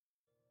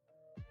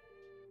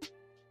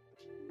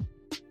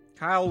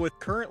 Kyle, with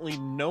currently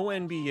no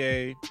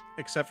NBA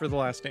except for The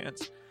Last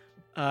Dance,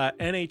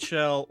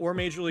 NHL, or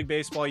Major League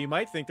Baseball, you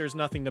might think there's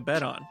nothing to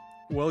bet on.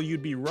 Well,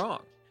 you'd be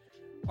wrong.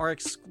 Our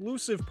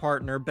exclusive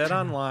partner,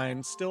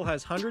 BetOnline, still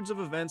has hundreds of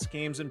events,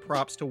 games, and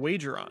props to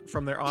wager on.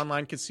 From their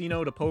online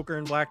casino to poker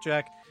and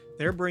blackjack,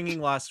 they're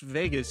bringing Las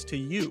Vegas to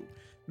you.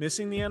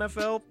 Missing the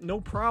NFL? No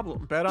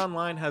problem.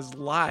 BetOnline has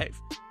live,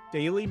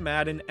 daily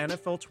Madden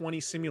NFL 20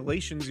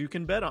 simulations you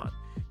can bet on.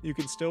 You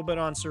can still bet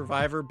on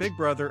Survivor, Big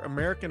Brother,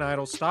 American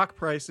Idol, stock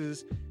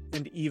prices,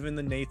 and even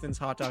the Nathan's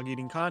Hot Dog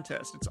Eating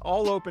Contest. It's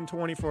all open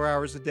 24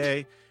 hours a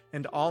day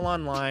and all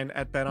online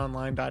at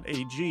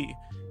betonline.ag.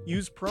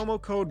 Use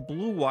promo code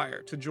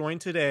BLUEWIRE to join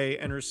today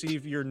and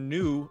receive your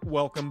new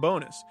welcome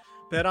bonus.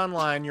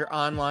 BetOnline, your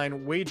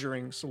online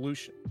wagering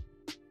solution.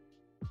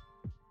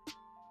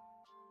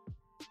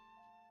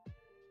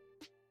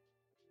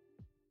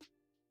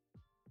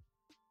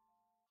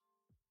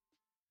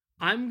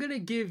 I'm going to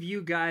give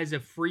you guys a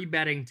free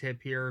betting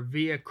tip here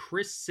via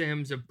Chris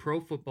Sims of Pro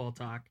Football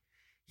Talk.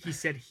 He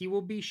said he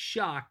will be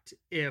shocked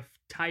if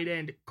tight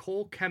end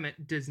Cole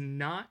Kmet does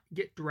not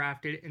get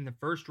drafted in the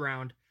first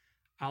round.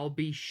 I'll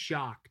be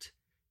shocked.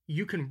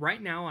 You can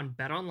right now on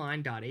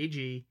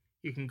betonline.ag.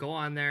 You can go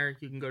on there.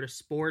 You can go to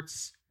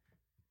sports,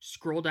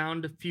 scroll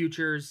down to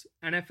futures,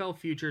 NFL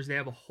futures. They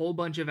have a whole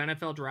bunch of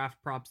NFL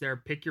draft props there.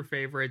 Pick your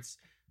favorites.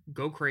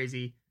 Go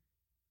crazy.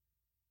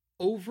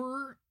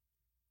 Over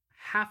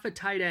half a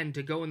tight end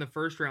to go in the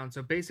first round.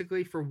 So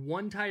basically for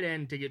one tight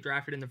end to get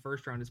drafted in the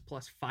first round is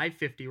plus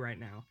 550 right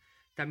now.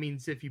 That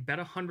means if you bet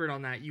 100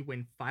 on that, you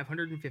win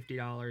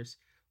 $550,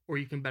 or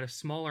you can bet a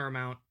smaller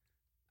amount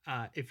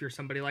if you're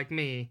somebody like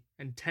me,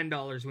 and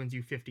 $10 wins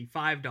you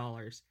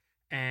 $55.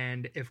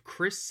 And if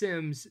Chris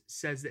Sims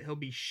says that he'll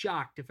be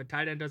shocked if a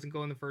tight end doesn't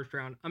go in the first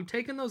round, I'm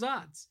taking those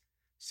odds.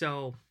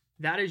 So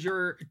that is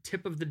your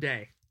tip of the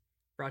day,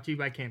 brought to you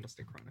by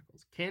Candlestick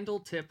Chronicles.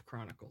 Candle Tip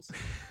Chronicles.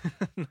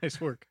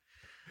 Nice work.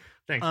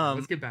 Thanks.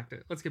 Let's get back to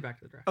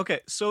the draft. Okay,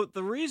 so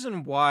the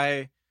reason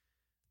why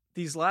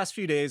these last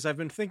few days I've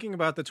been thinking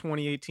about the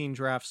 2018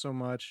 draft so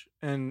much,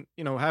 and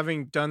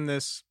having done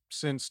this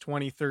since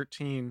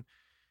 2013,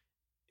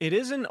 it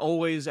isn't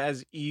always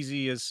as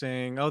easy as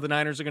saying, "Oh, the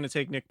Niners are going to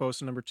take Nick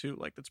Bosa number 2."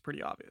 Like, that's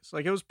pretty obvious.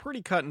 Like, it was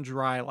pretty cut and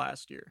dry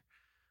last year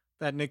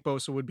that Nick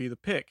Bosa would be the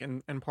pick,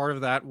 and part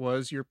of that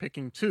was you're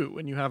picking 2,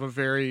 and you have a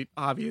very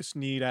obvious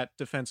need at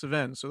defensive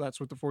end. So that's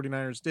what the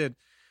 49ers did.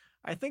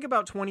 I think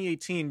about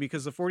 2018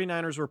 because the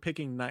 49ers were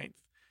picking 9th.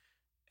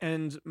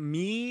 And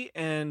me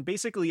and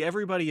basically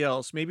everybody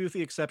else, maybe with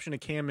the exception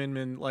of Cam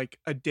Inman, like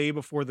a day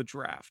before the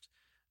draft,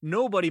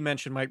 nobody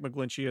mentioned Mike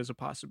McGlinchey as a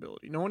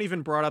possibility. No one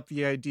even brought up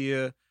the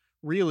idea,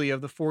 really,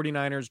 of the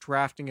 49ers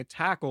drafting a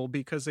tackle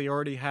because they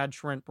already had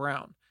Trent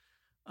Brown,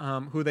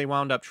 who they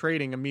wound up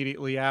trading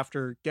immediately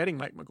after getting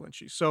Mike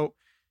McGlinchey. So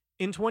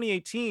in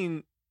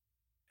 2018,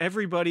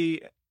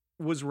 everybody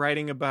was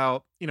writing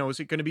about, is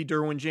it going to be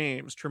Derwin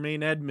James,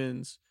 Tremaine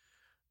Edmonds,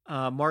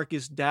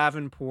 Marcus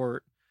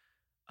Davenport,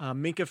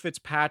 Minkah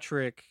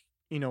Fitzpatrick,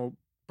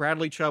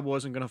 Bradley Chubb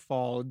wasn't going to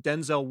fall,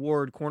 Denzel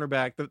Ward,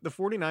 cornerback. The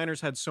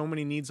 49ers had so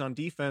many needs on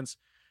defense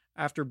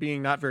after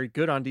being not very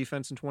good on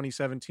defense in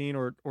 2017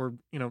 or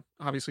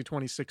obviously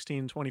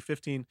 2016,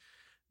 2015,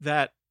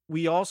 that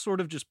we all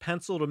sort of just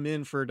penciled them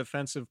in for a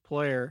defensive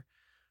player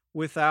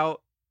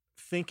without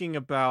thinking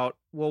about,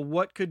 well,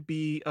 what could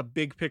be a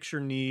big picture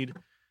need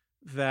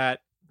that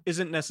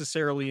isn't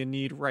necessarily a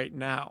need right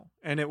now.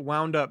 And it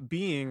wound up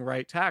being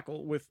right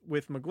tackle with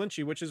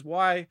McGlinchey, which is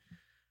why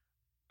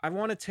I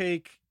want to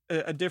take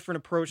a different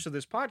approach to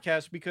this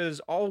podcast, because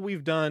all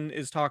we've done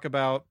is talk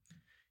about,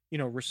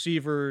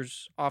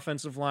 receivers,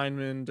 offensive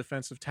linemen,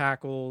 defensive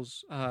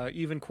tackles,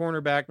 even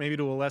cornerback, maybe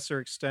to a lesser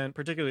extent,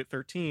 particularly at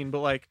 13. But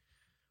like,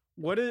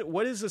 what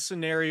is a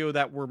scenario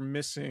that we're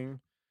missing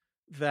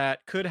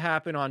that could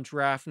happen on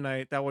draft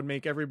night that would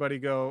make everybody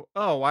go,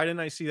 "Oh, why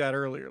didn't I see that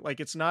earlier?" Like,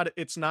 it's not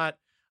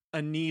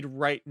a need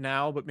right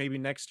now, but maybe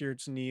next year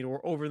it's a need, or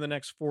over the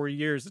next 4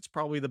 years, it's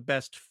probably the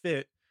best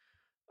fit.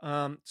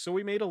 So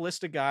we made a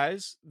list of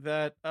guys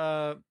that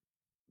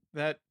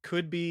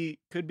could be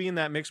in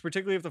that mix,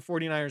 particularly if the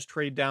 49ers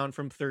trade down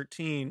from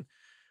 13,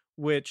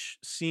 which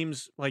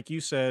seems, like you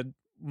said,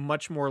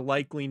 much more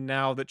likely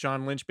now that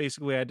John Lynch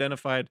basically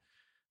identified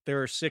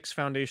there are 6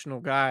 foundational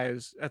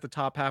guys at the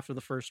top half of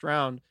the first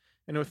round.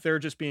 And with there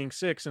just being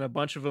 6 and a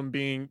bunch of them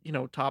being,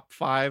 top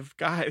 5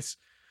 guys,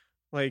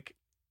 like,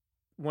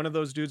 one of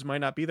those dudes might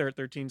not be there at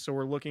 13. So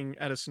we're looking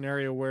at a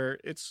scenario where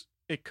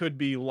it could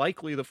be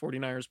likely the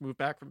 49ers move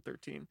back from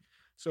 13.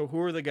 So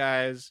who are the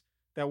guys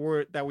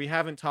that we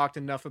haven't talked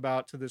enough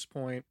about to this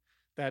point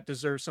that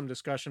deserve some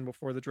discussion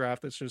before the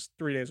draft that's just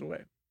 3 days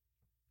away?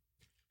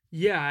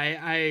 Yeah,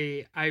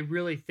 I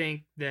really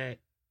think that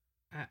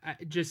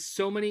just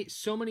so many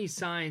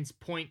signs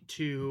point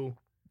to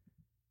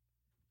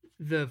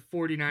the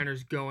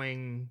 49ers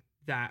going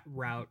that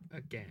route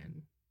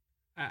again.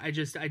 I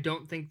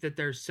don't think that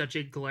there's such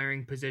a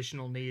glaring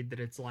positional need that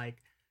it's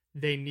like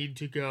they need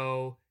to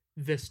go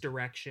this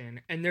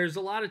direction. And there's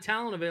a lot of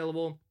talent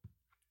available,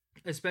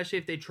 especially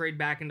if they trade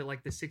back into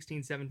like the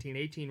 16, 17,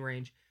 18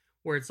 range,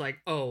 where it's like,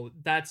 oh,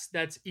 that's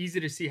easy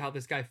to see how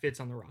this guy fits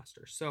on the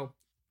roster. So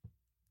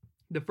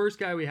the first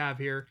guy we have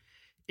here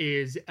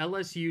is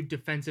LSU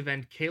defensive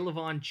end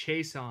K'Lavon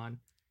Chaisson.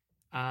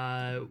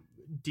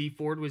 D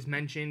Ford was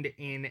mentioned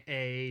in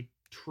a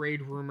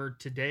trade rumor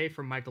today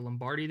from Michael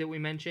Lombardi that we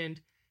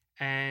mentioned,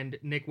 and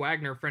Nick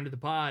Wagner, friend of the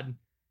pod,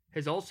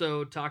 has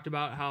also talked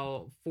about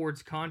how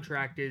Ford's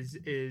contract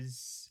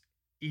is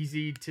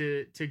easy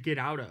to get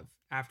out of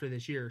after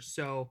this year.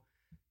 So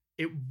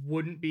it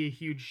wouldn't be a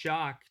huge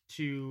shock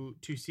to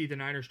see the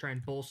Niners try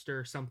and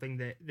bolster something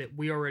that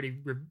we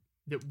already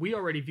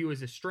view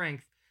as a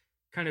strength,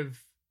 kind of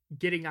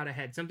getting out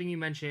ahead. Something you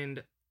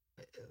mentioned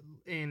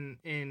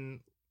in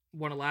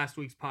one of last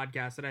week's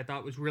podcasts that I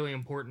thought was really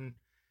important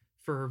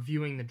for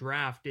viewing the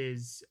draft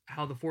is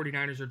how the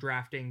 49ers are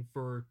drafting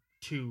for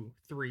 2,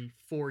 3,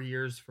 4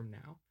 years from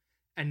now,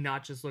 and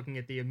not just looking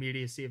at the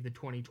immediacy of the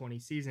 2020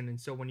 season. And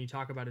so when you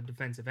talk about a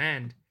defensive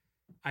end,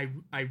 I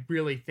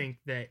really think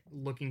that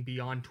looking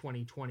beyond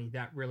 2020,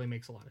 that really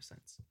makes a lot of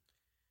sense.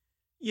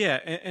 Yeah,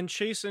 and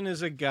Chaisson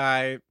is a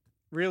guy,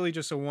 really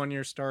just a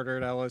one-year starter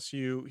at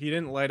LSU. He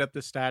didn't light up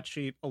the stat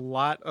sheet. A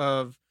lot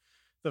of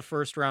the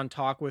first-round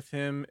talk with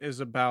him is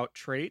about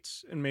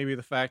traits and maybe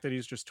the fact that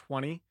he's just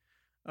 20.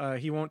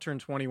 He won't turn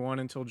 21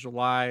 until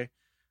July.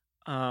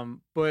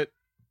 But,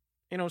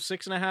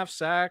 6.5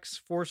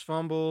 sacks, forced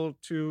fumble,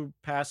 2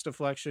 pass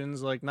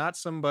deflections, like not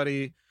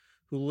somebody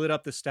who lit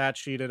up the stat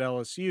sheet at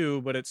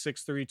LSU, but at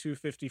 6'3",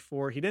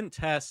 254. He didn't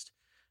test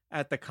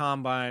at the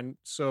combine,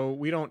 so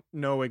we don't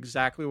know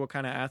exactly what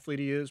kind of athlete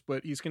he is,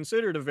 but he's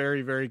considered a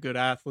very, very good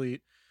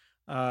athlete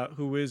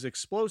who is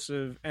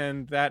explosive,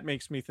 and that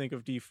makes me think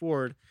of Dee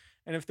Ford.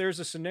 And if there's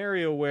a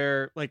scenario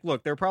where, like,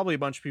 look, there are probably a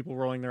bunch of people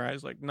rolling their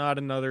eyes, like, not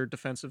another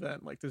defensive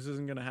end, like, this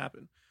isn't going to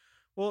happen.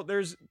 Well,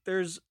 there's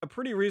a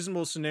pretty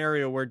reasonable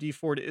scenario where Dee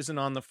Ford isn't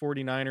on the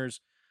 49ers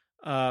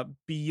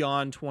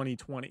beyond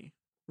 2020,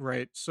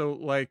 right? So,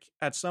 like,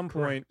 at some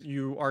point,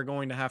 you are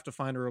going to have to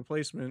find a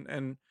replacement.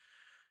 And,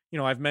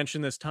 I've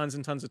mentioned this tons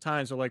and tons of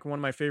times. So, like, one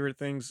of my favorite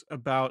things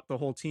about the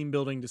whole team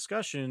building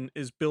discussion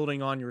is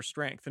building on your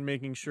strength and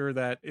making sure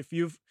that if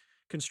you've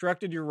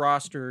constructed your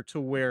roster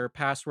to where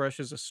pass rush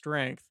is a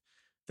strength,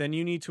 then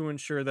you need to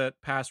ensure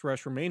that pass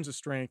rush remains a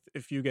strength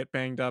if you get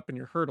banged up and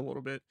you're hurt a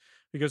little bit,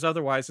 because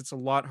otherwise it's a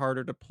lot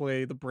harder to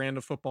play the brand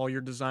of football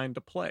you're designed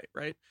to play,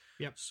 right?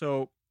 Yep.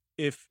 So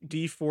if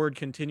Dee Ford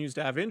continues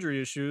to have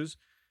injury issues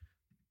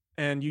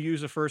and you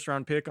use a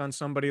first-round pick on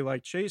somebody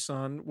like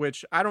Chaisson,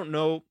 which I don't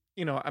know,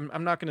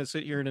 I'm not going to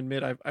sit here and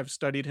admit I've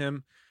studied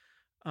him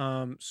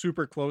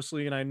super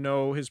closely, and I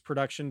know his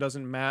production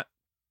doesn't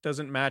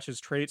match his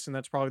traits, and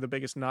that's probably the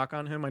biggest knock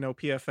on him. I know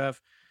PFF,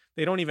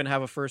 they don't even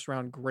have a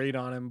first-round grade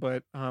on him,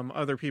 but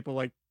other people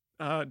like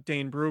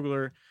Dane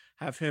Brugler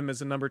have him as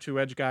the number 2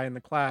 edge guy in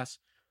the class.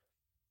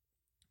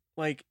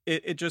 Like,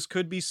 it just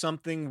could be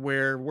something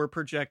where we're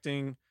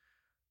projecting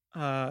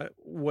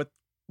what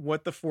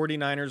the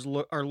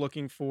 49ers are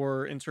looking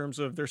for in terms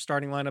of their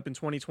starting lineup in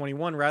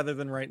 2021 rather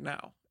than right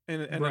now.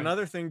 And Right.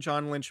 Another thing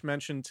John Lynch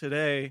mentioned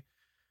today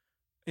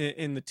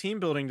in the team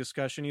building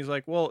discussion, he's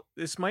like, well,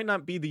 this might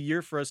not be the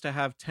year for us to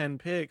have 10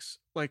 picks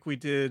like we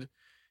did,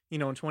 in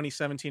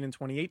 2017 and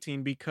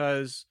 2018,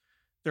 because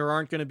there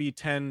aren't going to be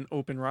 10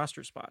 open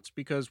roster spots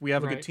because we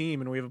have a good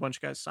team and we have a bunch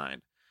of guys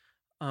signed.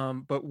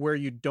 But where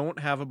you don't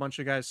have a bunch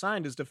of guys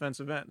signed is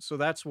defensive end. So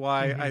that's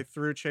why I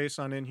threw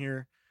Chaisson in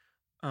here,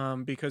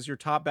 because your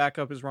top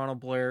backup is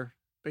Ronald Blair,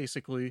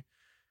 basically.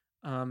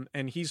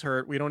 And he's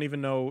hurt. We don't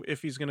even know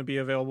if he's going to be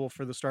available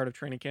for the start of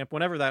training camp,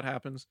 whenever that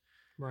happens.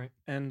 Right.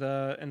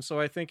 And so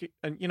I think,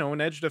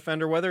 an edge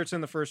defender, whether it's in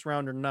the first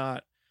round or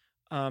not,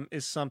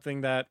 is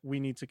something that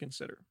we need to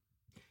consider.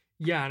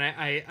 Yeah, and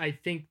I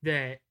think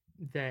that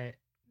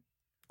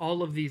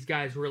all of these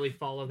guys really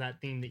follow that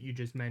theme that you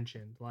just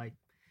mentioned. Like,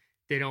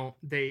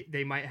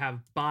 they might have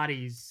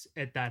bodies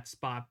at that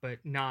spot, but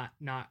not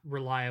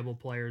reliable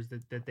players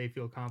that they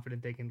feel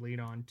confident they can lean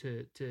on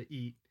to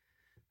eat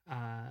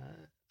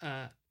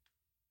a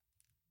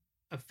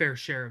fair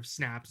share of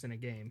snaps in a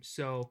game.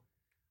 So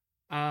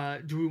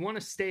do we want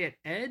to stay at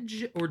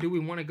edge, or do we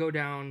want to go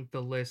down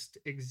the list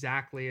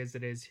exactly as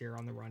it is here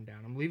on the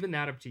rundown? I'm leaving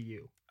that up to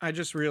you. I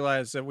just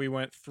realized that we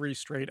went 3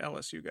 straight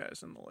LSU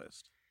guys in the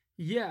list.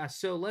 Yeah,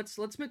 so let's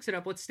mix it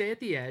up. Let's stay at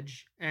the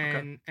edge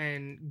and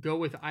go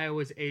with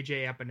Iowa's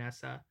AJ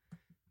Epinesa.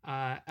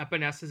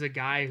 Epinesa is a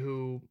guy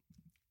who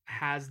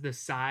has the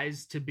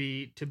size to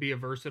be a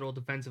versatile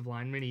defensive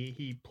lineman.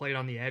 He played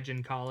on the edge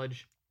in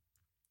college.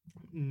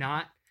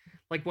 Not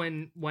like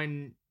when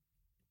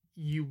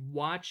you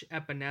watch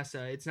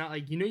Epinesa, it's not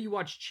like, you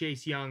watch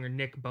Chase Young or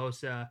Nick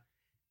Bosa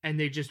and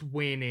they just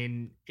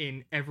win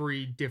in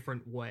every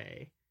different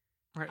way.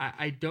 Right.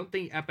 I don't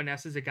think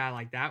Epinesa is a guy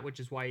like that, which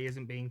is why he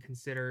isn't being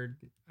considered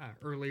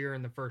earlier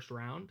in the first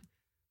round.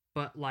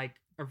 But like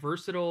a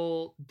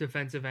versatile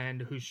defensive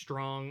end who's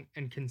strong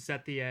and can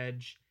set the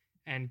edge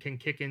and can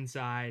kick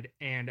inside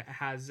and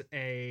has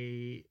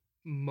a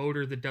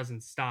motor that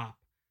doesn't stop.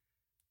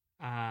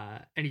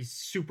 And he's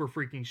super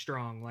freaking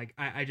strong. Like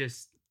I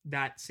just,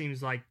 that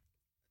seems like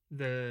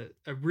a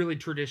really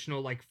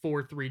traditional like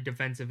 4-3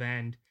 defensive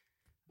end.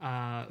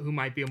 Who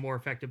might be a more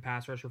effective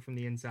pass rusher from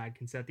the inside,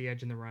 can set the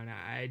edge in the run.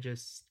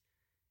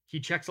 He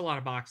checks a lot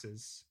of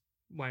boxes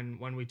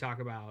when we talk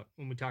about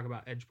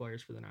edge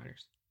players for the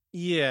Niners.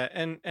 Yeah,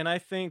 and I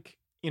think,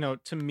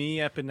 to me,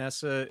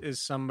 Epinesa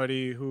is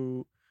somebody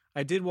who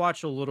I did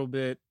watch a little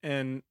bit,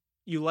 and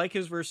you like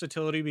his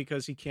versatility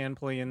because he can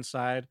play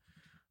inside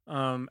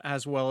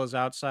as well as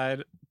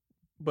outside,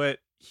 but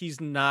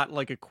he's not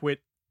like a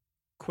quick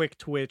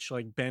twitch,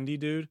 like bendy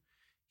dude.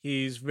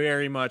 He's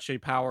very much a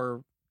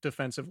power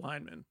defensive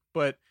lineman,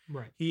 but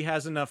he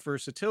has enough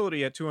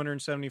versatility at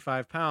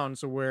 275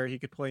 pounds where he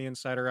could play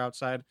inside or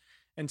outside.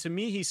 And to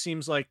me, he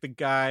seems like the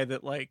guy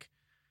that like,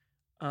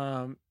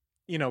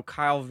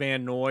 Kyle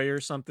Van Noy or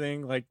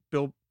something, like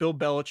Bill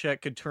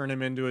Belichick could turn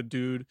him into a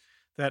dude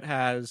that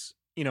has,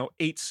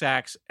 8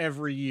 sacks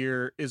every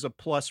year, is a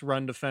plus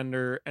run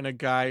defender, and a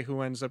guy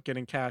who ends up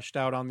getting cashed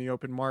out on the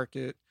open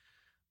market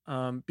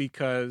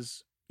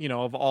because,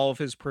 of all of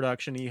his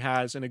production he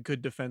has in a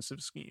good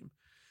defensive scheme.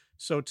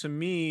 So to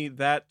me,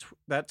 that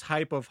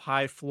type of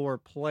high floor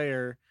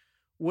player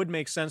would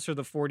make sense for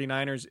the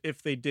 49ers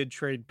if they did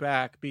trade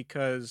back,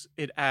 because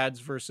it adds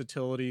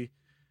versatility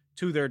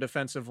to their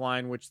defensive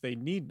line, which they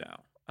need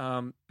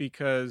now.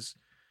 Because,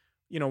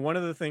 one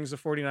of the things the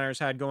 49ers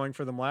had going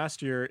for them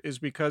last year is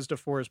because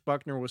DeForest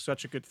Buckner was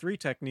such a good 3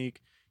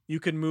 technique, you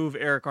could move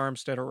Eric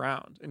Armstead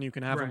around and you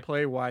can have him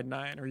play wide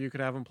 9, or you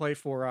could have him play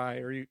 4-eye,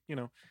 or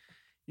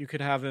you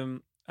could have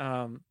him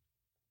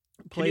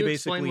play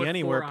basically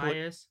anywhere. 4-eye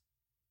is?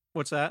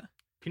 What's that?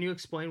 Can you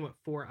explain what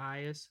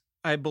 4-eye is?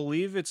 I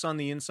believe it's on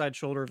the inside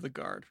shoulder of the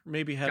guard,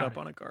 maybe head up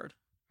on a guard.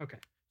 Okay.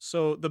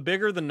 So the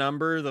bigger the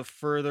number, the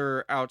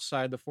further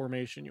outside the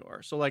formation you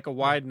are. So like a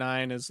wide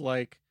 9 is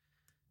like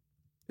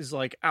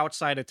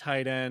outside a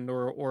tight end,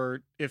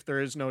 or if there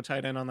is no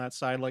tight end on that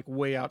side, like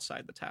way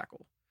outside the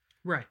tackle.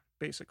 Right.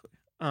 Basically.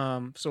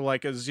 So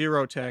like a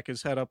 0 tech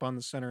is head up on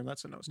the center, and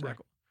that's a nose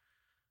tackle.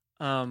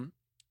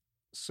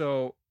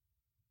 So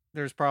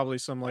there's probably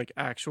some like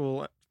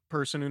actual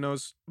person who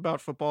knows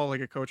about football,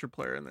 like a coach or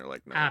player, and they're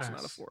like, no, it's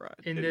not a 4-eye.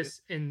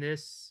 In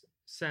this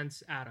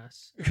sense, at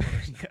us.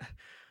 Yeah.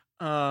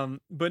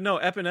 But no,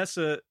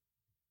 Epinesa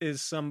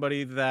is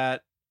somebody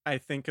that I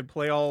think could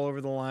play all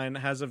over the line,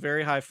 has a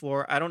very high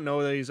floor. I don't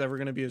know that he's ever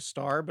going to be a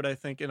star, but I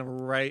think in a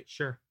right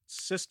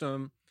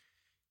system,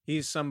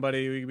 he's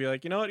somebody who you could be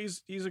like, you know what,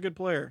 he's a good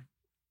player.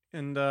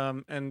 And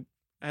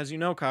as you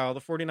know, Kyle, the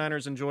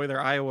 49ers enjoy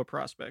their Iowa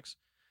prospects.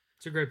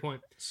 It's a great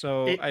point.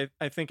 So I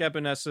think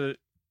Epinesa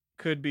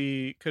could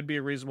be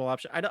a reasonable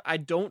option. I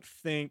don't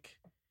think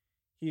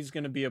he's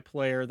going to be a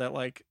player that,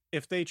 like,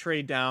 if they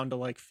trade down to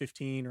like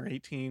 15 or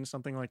 18,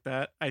 something like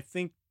that, I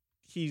think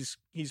he's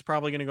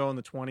probably going to go in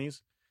the 20s.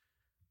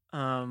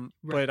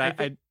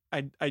 But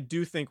I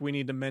do think we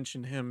need to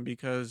mention him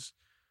because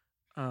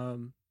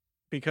of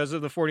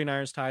the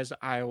 49ers ties to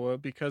Iowa,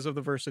 because of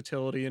the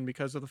versatility, and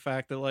because of the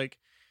fact that, like,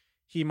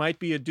 he might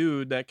be a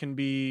dude that can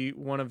be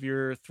one of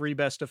your 3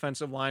 best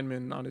defensive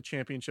linemen on a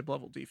championship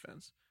level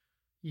defense.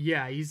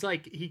 Yeah, he's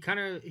like,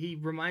 he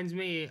reminds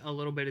me a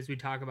little bit as we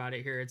talk about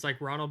it here. It's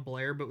like Ronald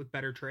Blair, but with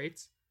better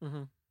traits.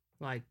 Mm-hmm.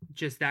 Like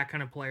just that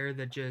kind of player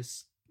that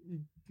just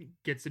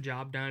gets the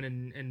job done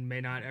and may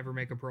not ever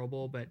make a Pro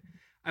Bowl. But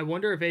I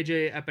wonder if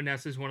AJ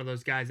Epinesa is one of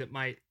those guys that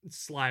might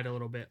slide a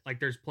little bit. Like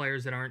there's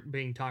players that aren't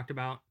being talked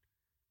about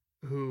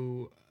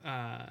who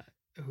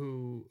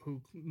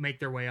make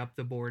their way up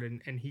the board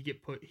and he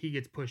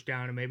gets pushed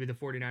down, and maybe the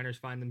 49ers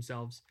find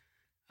themselves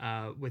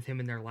with him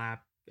in their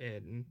lap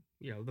in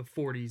the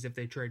 40s if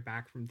they trade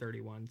back from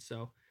 31.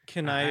 So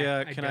can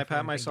I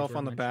pat myself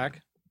on the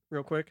back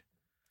real quick?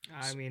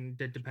 I mean,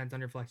 it depends on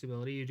your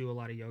flexibility. You do a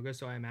lot of yoga,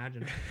 so I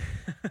imagine.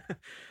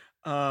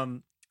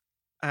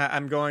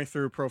 I'm going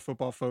through Pro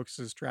Football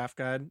Focus's draft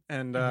guide,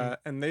 and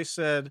they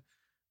said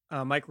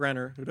Mike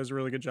Renner, who does a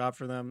really good job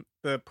for them,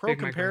 the pro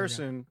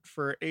comparison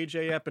for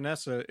AJ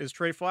Epinesa is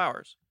Trey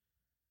Flowers,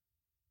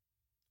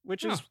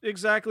 which is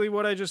exactly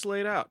what I just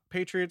laid out.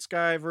 Patriots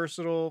guy,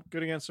 versatile,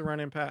 good against the run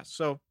and pass.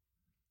 So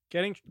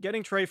getting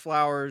Trey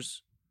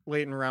Flowers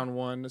late in round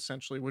 1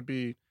 essentially would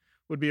be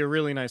a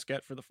really nice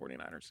get for the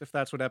 49ers, if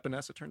that's what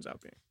Epinesa turns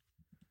out being.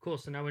 Cool.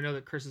 So now we know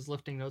that Chris is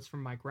lifting notes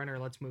from Mike Renner.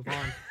 Let's move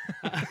on.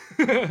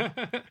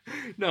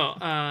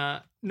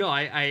 No,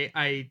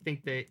 I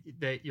think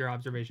that your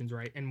observation's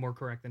right and more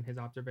correct than his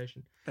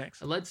observation.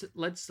 Thanks. Let's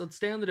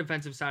stay on the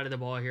defensive side of the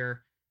ball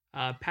here.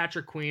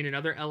 Patrick Queen,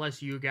 another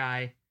LSU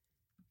guy.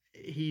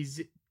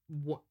 He's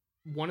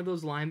one of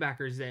those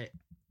linebackers that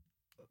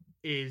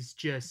is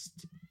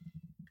just,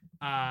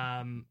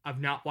 I've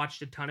not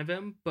watched a ton of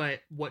him, but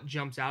what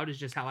jumps out is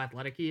just how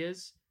athletic he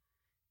is.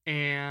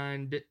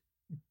 And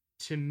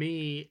to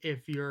me,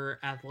 if you're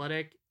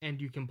athletic and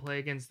you can play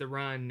against the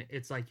run,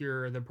 it's like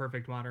you're the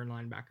perfect modern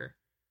linebacker.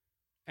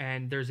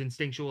 And there's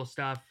instinctual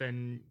stuff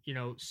and,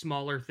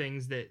 smaller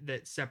things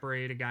that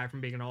separate a guy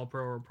from being an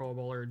all-pro or a Pro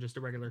Bowler or just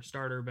a regular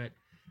starter. But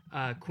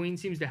Queen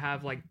seems to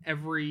have like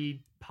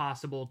every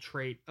possible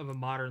trait of a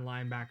modern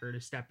linebacker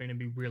to step in and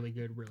be really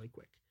good, really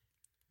quick.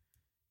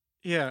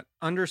 Yeah,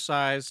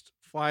 undersized,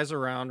 flies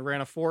around, ran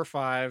a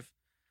 4.5.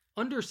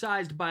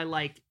 Undersized by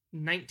like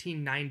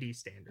 1990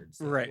 standards.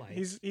 So right. Like,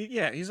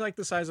 he's like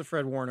the size of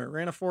Fred Warner.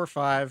 Ran a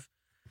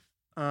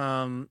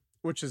 4.5,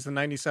 which is the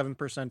 97th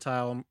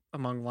percentile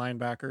among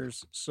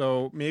linebackers.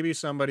 So maybe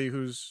somebody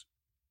who's,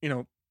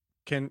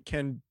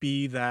 can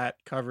be that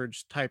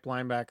coverage type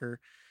linebacker.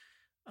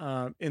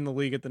 in the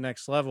league at the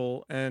next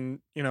level. And,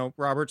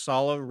 Robert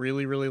Saleh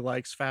really, really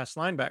likes fast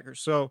linebackers.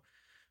 So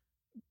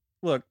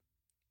look,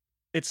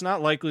 it's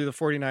not likely the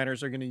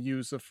 49ers are going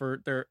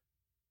to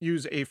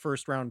use a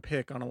first round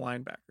pick on a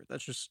linebacker.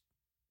 That's just,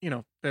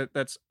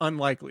 that's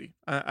unlikely.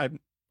 I'm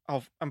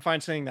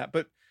fine saying that,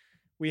 but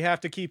we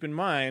have to keep in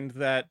mind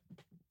that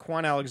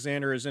Quan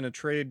Alexander is in a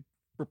trade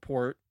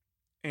report,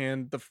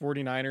 and the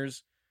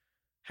 49ers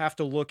have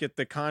to look at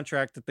the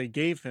contract that they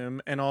gave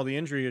him and all the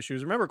injury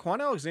issues. Remember,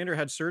 Quan Alexander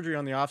had surgery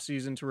on the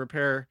offseason to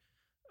repair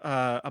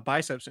a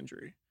biceps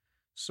injury.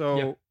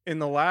 So in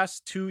the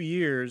last 2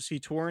 years, he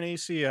tore an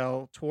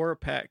ACL, tore a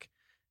pec,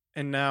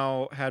 and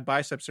now had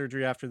bicep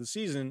surgery after the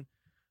season.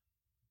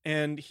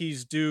 And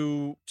he's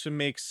due to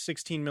make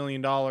 $16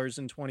 million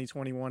in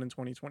 2021 and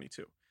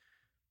 2022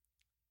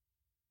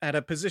 at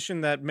a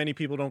position that many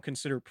people don't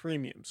consider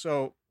premium.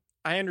 So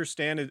I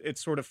understand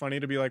it's sort of funny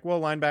to be like,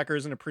 well, linebacker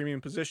isn't a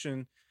premium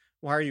position.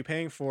 Why are you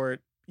paying for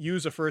it?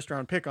 Use a first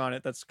round pick on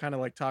it. That's kind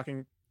of like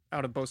talking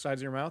out of both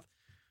sides of your mouth.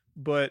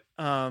 But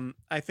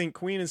I think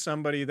Queen is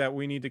somebody that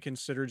we need to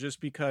consider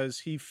just because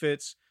he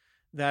fits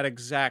that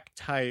exact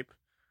type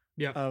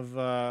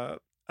of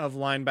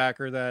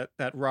linebacker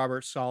that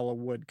Robert Saleh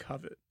would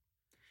covet.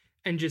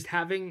 And just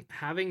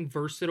having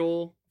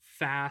versatile,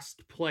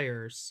 fast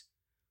players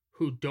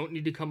who don't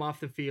need to come off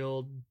the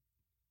field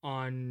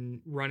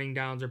on running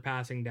downs or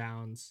passing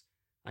downs,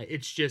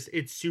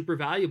 it's super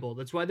valuable.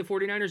 That's why the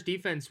 49ers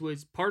defense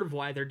was part of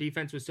why their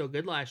defense was so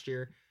good last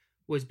year,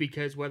 was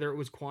because whether it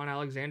was Quan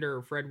Alexander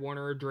or Fred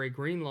Warner or Dre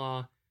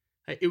Greenlaw,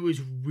 it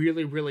was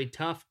really, really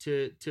tough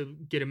to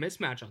get a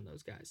mismatch on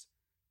those guys.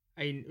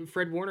 I mean,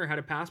 Fred Warner had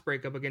a pass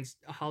breakup against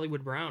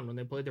Hollywood Brown when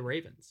they played the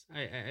Ravens.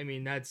 I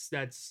mean, that's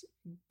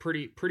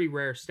pretty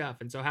rare stuff.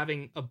 And so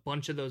having a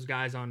bunch of those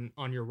guys on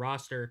your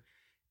roster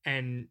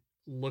and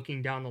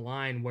looking down the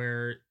line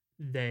where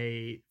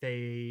they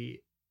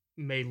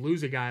may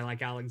lose a guy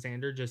like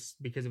Alexander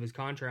just because of his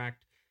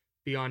contract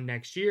beyond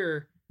next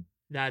year,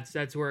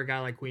 that's where a guy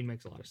like Queen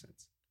makes a lot of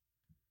sense.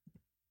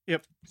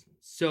 Yep.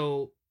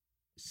 So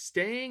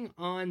staying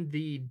on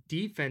the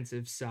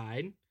defensive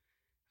side,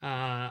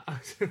 I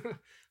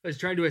was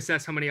trying to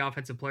assess how many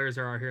offensive players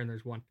there are here, and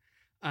there's one.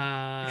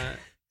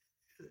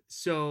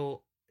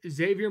 So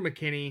Xavier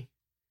McKinney,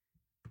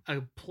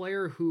 a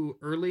player who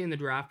early in the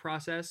draft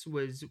process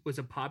was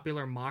a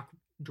popular mock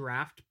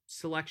draft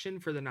selection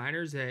for the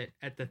Niners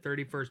at the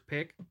 31st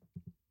pick.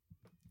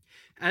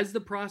 As the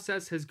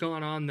process has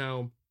gone on,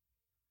 though,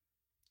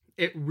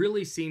 it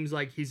really seems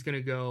like he's going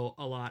to go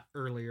a lot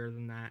earlier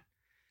than that,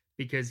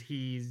 because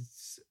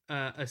he's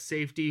a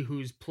safety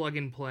who's plug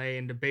and play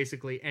into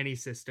basically any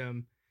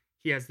system.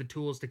 He has the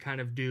tools to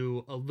kind of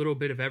do a little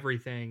bit of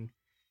everything.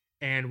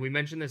 And we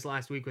mentioned this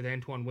last week with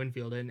Antoine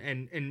Winfield, and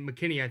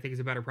McKinney, I think,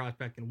 is a better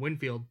prospect than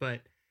Winfield,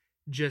 but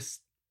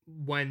just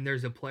when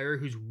there's a player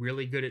who's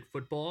really good at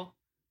football,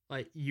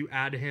 like, you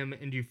add him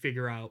and you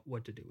figure out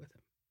what to do with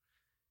him.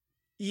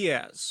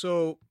 Yeah.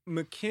 So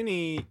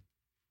McKinney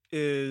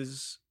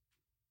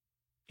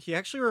he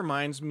actually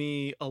reminds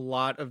me a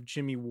lot of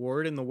Jimmy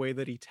Ward in the way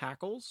that he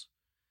tackles.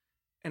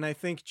 And I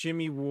think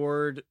Jimmy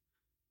Ward,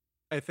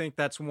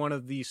 that's one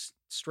of the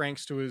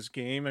strengths to his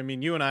game. I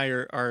mean, you and I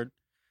are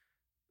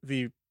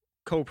the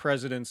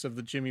co-presidents of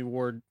the Jimmy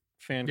Ward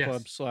fan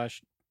club /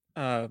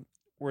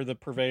 we're the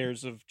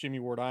purveyors of Jimmy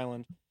Ward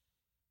Island.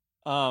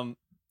 But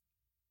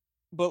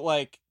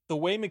like, the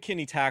way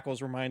McKinney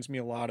tackles reminds me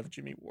a lot of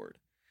Jimmy Ward,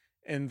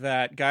 in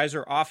that guys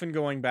are often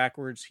going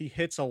backwards. He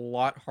hits a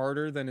lot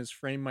harder than his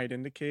frame might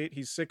indicate.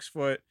 He's 6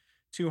 foot,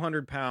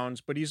 200 pounds,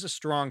 but he's a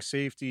strong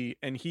safety,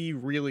 and he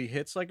really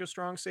hits like a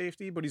strong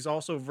safety, but he's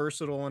also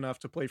versatile enough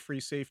to play free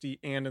safety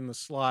and in the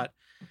slot.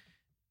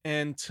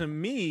 And to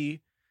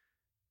me,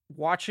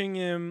 watching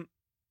him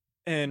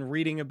and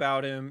reading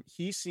about him,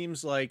 he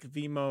seems like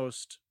the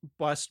most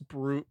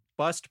bust-proof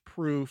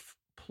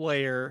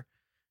player,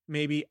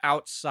 maybe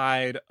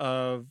outside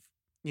of,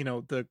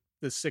 the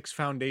 6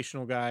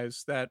 foundational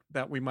guys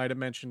that we might have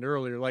mentioned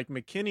earlier. Like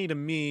McKinney, to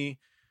me,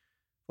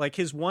 like,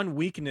 his one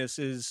weakness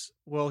is,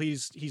 well,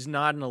 he's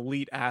not an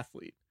elite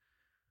athlete.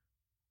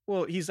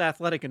 Well, he's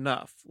athletic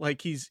enough.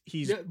 Like, he's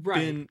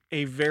been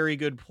a very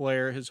good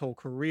player his whole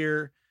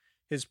career.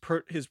 His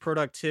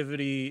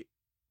productivity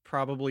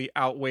probably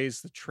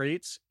outweighs the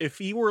traits. If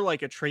he were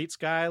like a traits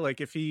guy,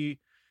 like if he,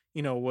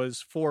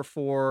 was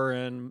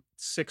 4'4" and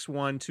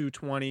 6'1",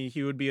 220,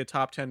 he would be a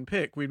top 10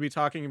 pick. We'd be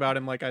talking about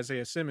him like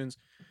Isaiah Simmons.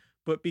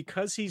 But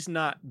because he's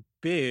not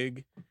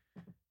big,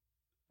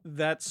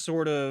 that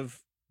sort of,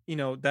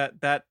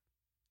 that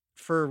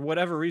for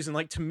whatever reason,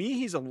 like, to me,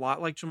 he's a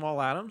lot like Jamal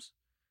Adams,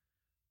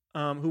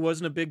 who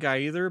wasn't a big guy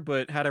either,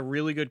 but had a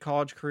really good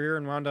college career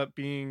and wound up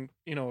being,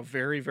 a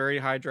very, very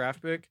high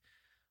draft pick.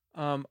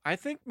 I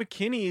think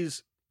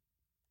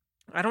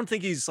I don't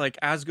think he's like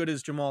as good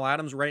as Jamal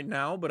Adams right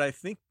now, but I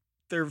think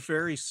they're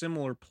very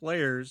similar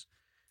players.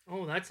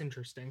 Oh, that's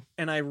interesting.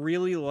 And I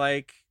really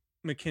like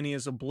McKinney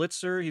as a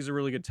blitzer. He's a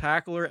really good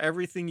tackler.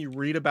 Everything you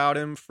read about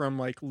him, from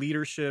like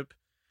leadership,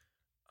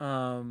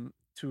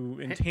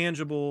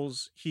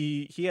 intangibles.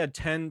 He had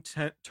 10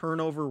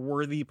 turnover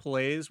worthy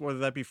plays, whether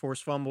that be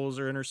forced fumbles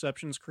or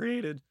interceptions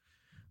created.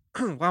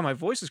 Wow, my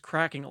voice is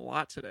cracking a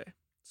lot today.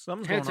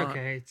 Something's going on. It's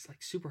okay. It's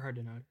like super hard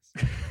to notice.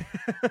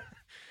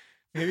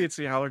 Maybe it's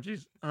the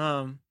allergies.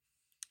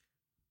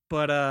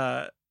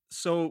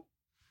 So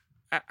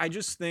I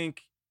just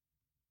think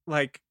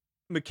like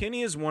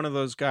McKinney is one of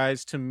those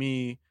guys to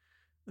me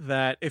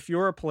that if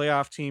you're a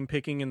playoff team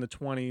picking in the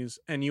 20s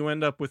and you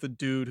end up with a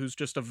dude who's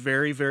just a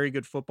very, very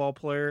good football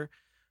player,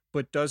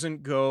 but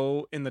doesn't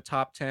go in the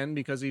top 10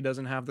 because he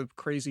doesn't have the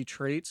crazy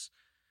traits,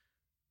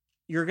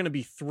 you're going to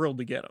be thrilled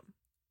to get him.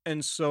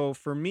 And so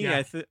for me,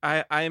 I think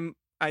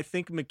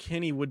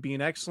McKinney would be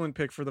an excellent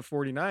pick for the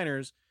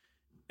 49ers,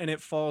 and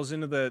it falls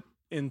into the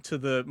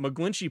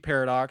McGlinchey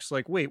paradox.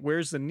 Like, wait,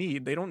 where's the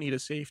need? They don't need a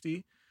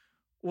safety.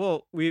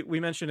 Well, we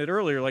mentioned it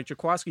earlier. Like,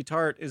 Jaquiski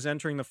Tartt is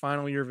entering the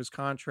final year of his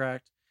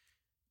contract.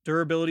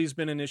 Durability has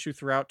been an issue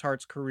throughout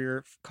Tartt's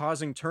career.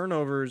 Causing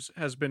turnovers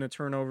has been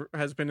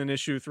an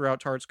issue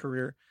throughout Tartt's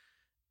career.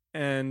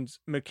 And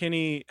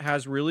McKinney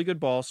has really good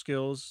ball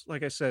skills.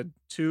 Like I said,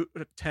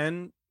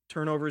 10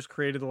 turnovers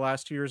created the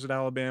last 2 years at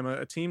Alabama,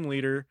 a team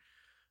leader.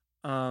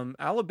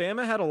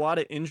 Alabama had a lot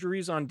of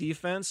injuries on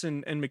defense,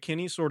 and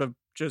McKinney sort of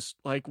just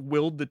like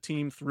willed the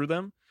team through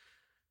them,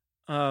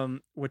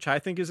 which I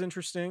think is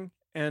interesting.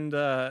 And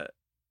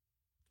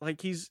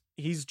like he's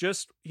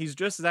just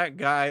that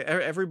guy.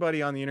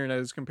 Everybody on the internet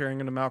is comparing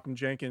him to Malcolm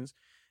Jenkins.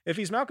 If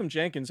he's Malcolm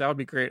Jenkins, that would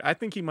be great. I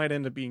think he might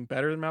end up being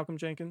better than Malcolm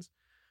Jenkins.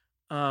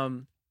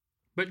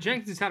 But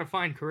Jenkins has had a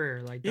fine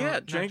career. Like,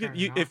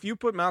 Jenkins. If you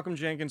put Malcolm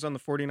Jenkins on the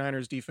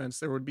 49ers defense,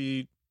 there would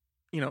be,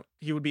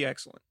 he would be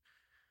excellent.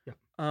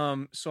 Yeah.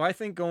 So I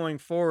think going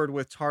forward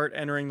with Tartt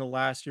entering the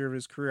last year of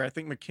his career, I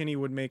think McKinney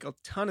would make a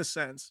ton of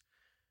sense.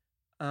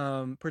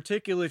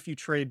 Particularly if you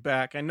trade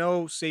back. I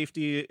know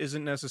safety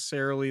isn't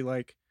necessarily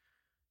like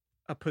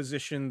a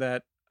position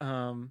that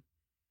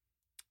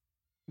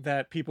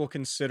that people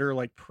consider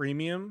like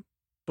premium,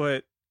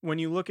 but when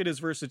you look at his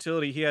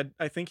versatility,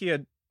 I think he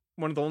had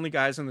one of the only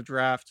guys in the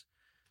draft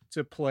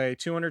to play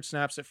 200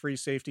 snaps at free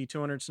safety,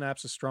 200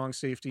 snaps as strong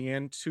safety,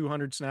 and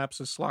 200 snaps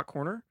as slot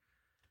corner.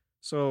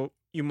 So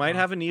you might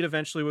have a need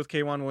eventually with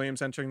K'Wan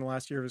Williams entering the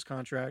last year of his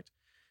contract.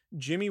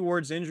 Jimmy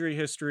Ward's injury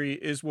history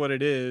is what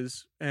it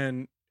is,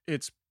 and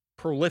it's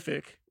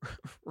prolific,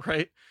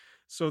 right?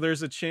 So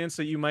there's a chance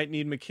that you might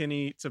need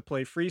McKinney to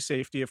play free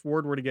safety if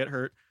Ward were to get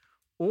hurt,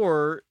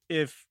 or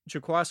if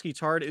Jaquiski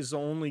Tartt is the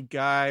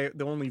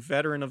only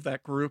veteran of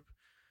that group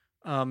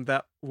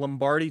that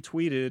Lombardi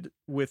tweeted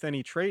with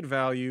any trade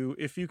value.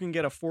 If you can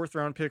get a 4th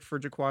round pick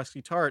for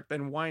Jaquiski Tartt,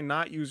 then why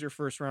not use your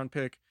 1st round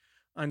pick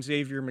on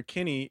Xavier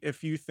McKinney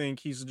if you think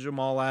he's a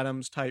Jamal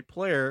Adams type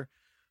player,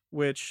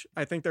 which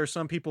I think there are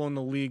some people in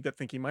the league that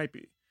think he might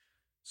be.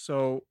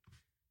 So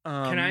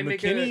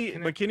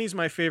McKinney's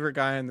my favorite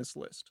guy on this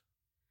list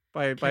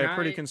by a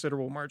pretty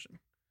considerable margin.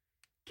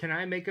 Can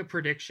I make a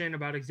prediction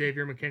about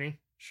Xavier McKinney?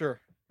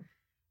 Sure.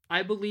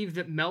 I believe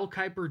that Mel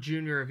Kiper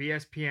Jr. of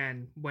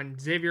ESPN, when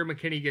Xavier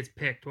McKinney gets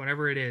picked,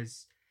 whenever it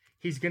is,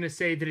 he's going to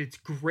say that it's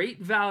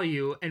great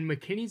value, and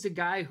McKinney's a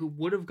guy who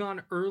would have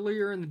gone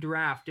earlier in the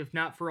draft if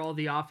not for all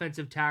the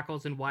offensive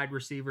tackles and wide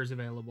receivers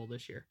available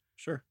this year.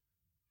 Sure.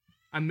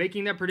 I'm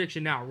making that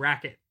prediction now.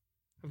 Rack it.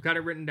 I've got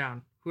it written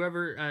down.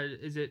 Whoever,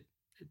 is it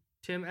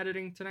Tim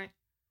editing tonight?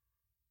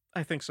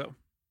 I think so.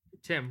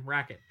 Tim,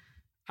 rack it.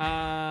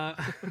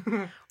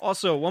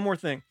 Also, one more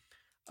thing.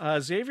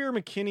 Xavier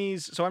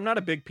McKinney's, so I'm not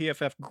a big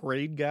PFF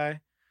grade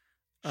guy.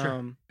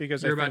 Sure.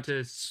 Because you're about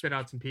to spit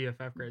out some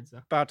PFF grades, though.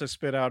 About to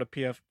spit out a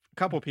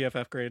couple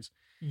PFF grades.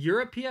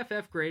 You're a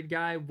PFF grade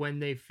guy when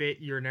they fit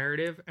your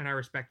narrative, and I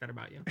respect that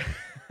about you.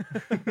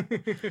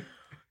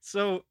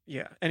 So,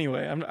 yeah.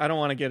 Anyway, I don't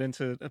want to get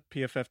into a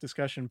PFF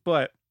discussion,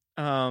 but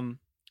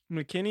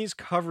McKinney's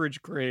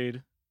coverage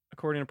grade,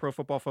 according to Pro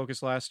Football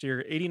Focus last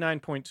year,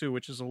 89.2,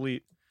 which is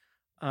elite.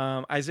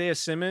 Isaiah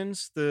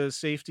Simmons, the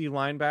safety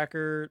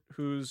linebacker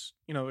who's,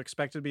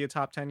 expected to be a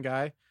top 10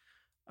 guy,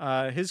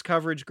 his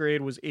coverage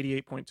grade was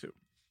 88.2.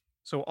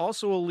 So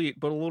also elite,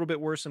 but a little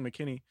bit worse than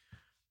McKinney.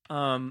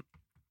 I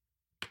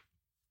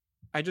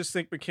just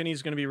think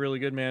McKinney's going to be really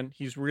good, man.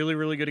 He's really,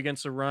 really good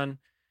against the run.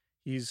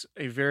 He's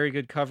a very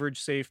good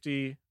coverage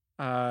safety.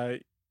 I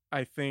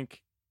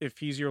think if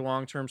he's your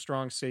long-term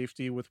strong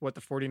safety with what the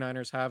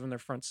 49ers have in their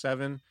front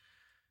seven,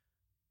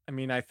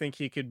 I think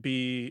he could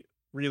be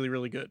really,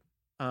 really good.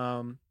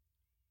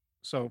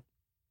 So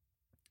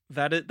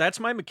that's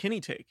my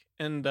McKinney take.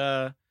 And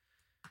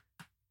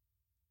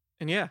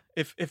yeah,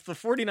 if the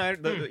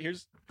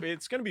 49ers,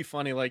 it's going to be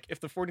funny. Like if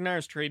the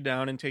 49ers trade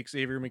down and take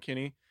Xavier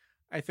McKinney,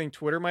 I think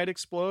Twitter might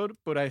explode,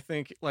 but I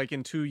think like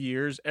in 2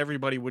 years,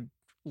 everybody would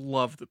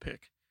love the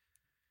pick.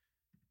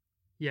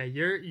 Yeah,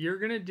 you're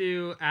gonna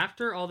do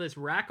after all this,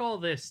 rack all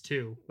this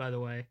too, by the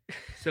way.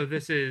 So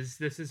this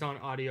is on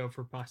audio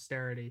for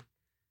posterity.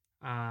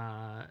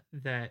 That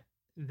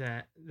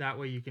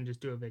way you can just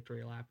do a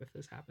victory lap if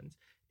this happens.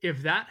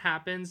 If that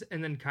happens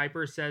and then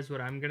Kiper says what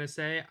I'm gonna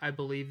say, I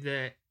believe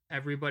that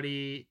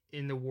everybody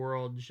in the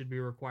world should be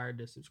required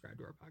to subscribe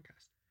to our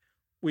podcast.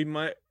 We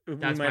might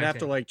have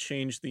to like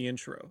change the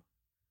intro.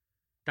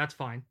 That's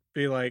fine.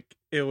 Be like,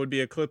 it would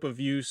be a clip of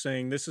you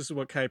saying, "This is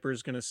what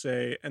Kuiper's gonna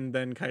say," and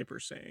then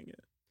Kuiper saying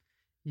it.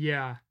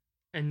 Yeah,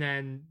 and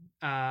then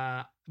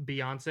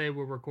Beyonce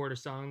will record a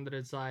song that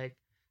is like,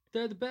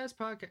 "They're the best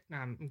podcast." No,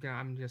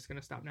 I'm just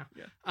gonna stop now.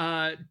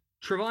 Yeah.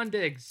 Trevon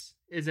Diggs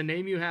is a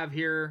name you have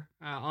here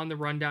on the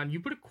rundown.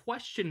 You put a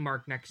question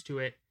mark next to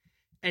it,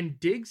 and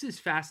Diggs is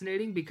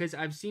fascinating because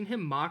I've seen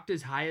him mocked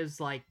as high as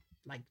like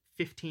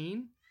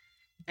 15,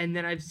 and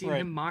then I've seen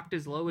him mocked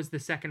as low as the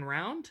second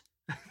round.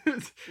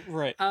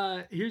 Right.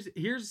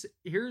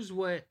 Here's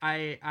what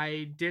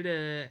I did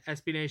a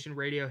SB Nation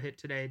radio hit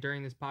today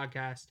during this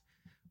podcast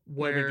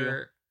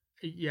where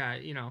yeah,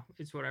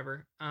 it's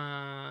whatever.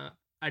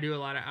 I do a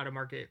lot of out of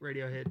market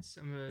radio hits.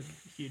 I'm a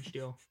huge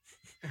deal.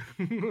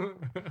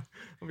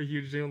 I'm a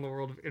huge deal in the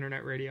world of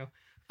internet radio.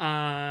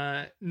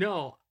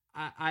 No,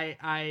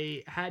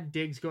 I had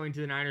Diggs going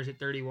to the Niners at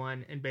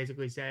 31 and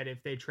basically said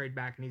if they trade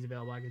back and he's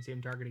available, I can see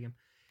him targeting him.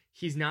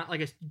 He's not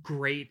like a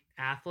great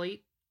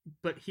athlete,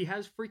 but he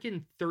has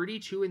freaking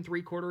 32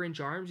 3/4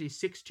 inch arms. He's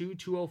 6'2",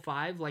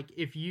 205. Like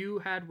if you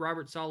had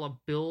Robert Saleh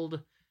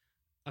build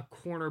a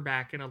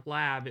cornerback in a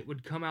lab, it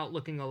would come out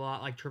looking a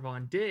lot like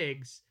Trevon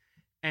Diggs.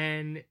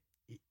 And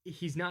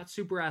he's not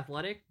super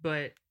athletic,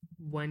 but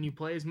when you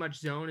play as much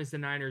zone as the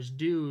Niners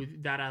do,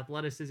 that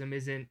athleticism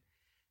isn't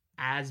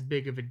as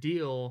big of a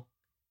deal.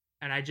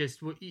 And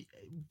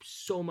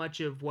so much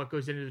of what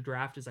goes into the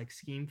draft is like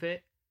scheme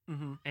fit.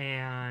 Mm-hmm.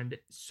 And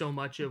so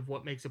much of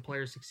what makes a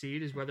player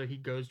succeed is whether he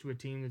goes to a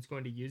team that's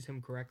going to use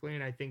him correctly.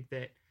 And I think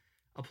that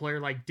a player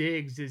like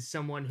Diggs is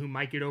someone who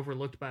might get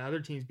overlooked by other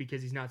teams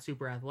because he's not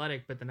super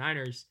athletic, but the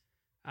Niners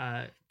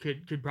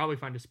could probably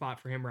find a spot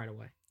for him right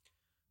away.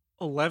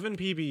 11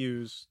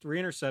 PBUs,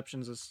 3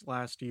 interceptions this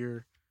last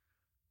year.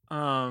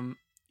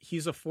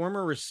 He's a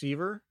former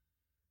receiver,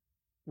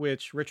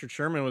 which Richard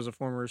Sherman was a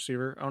former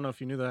receiver. I don't know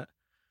if you knew that.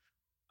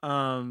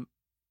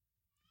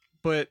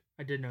 But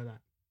I did know that.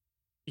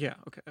 Yeah,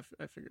 okay,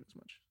 I figured as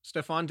much.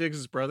 Stephon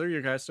Diggs' brother,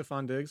 your guy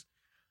Stephon Diggs.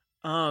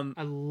 I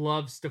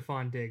love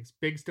Stephon Diggs.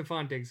 Big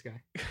Stephon Diggs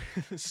guy.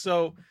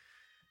 So,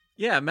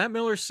 yeah, Matt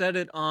Miller said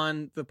it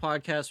on the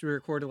podcast we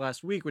recorded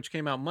last week, which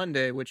came out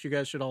Monday, which you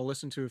guys should all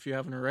listen to if you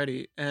haven't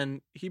already.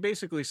 And he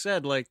basically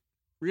said, like,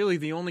 really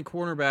the only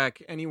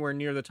cornerback anywhere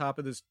near the top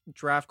of this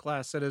draft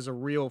class that is a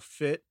real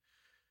fit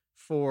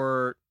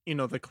for,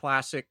 the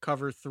classic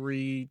cover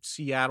 3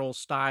 Seattle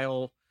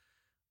style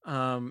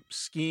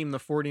scheme the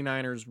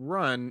 49ers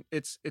run,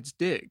 it's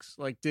Diggs.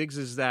 Like Diggs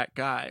is that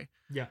guy.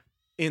 Yeah.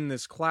 In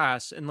this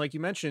class. And like you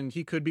mentioned,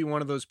 he could be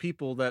one of those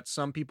people that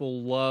some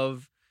people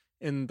love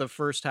in the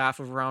first half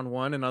of round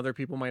 1 and other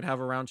people might have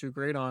a round 2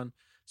 grade on.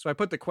 So I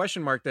put the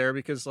question mark there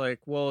because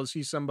like, well, is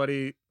he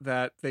somebody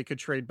that they could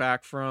trade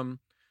back from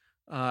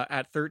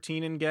at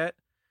 13 and get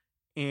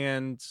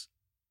and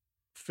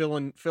fill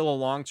a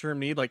long-term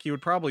need? Like he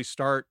would probably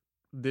start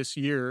this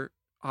year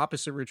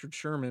opposite Richard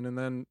Sherman and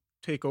then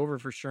take over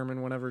for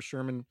Sherman whenever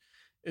Sherman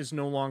is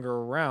no longer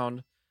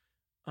around.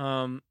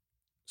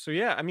 So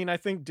yeah, I mean, I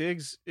think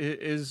Diggs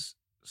is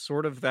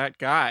sort of that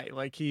guy.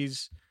 Like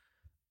he's,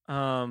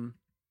 I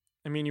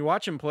mean, you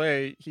watch him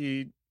play,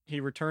 he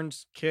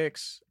returns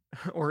kicks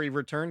or he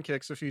returned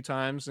kicks a few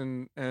times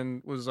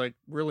and was like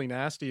really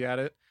nasty at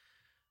it.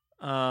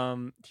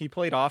 He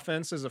played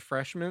offense as a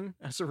freshman,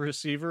 as a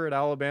receiver at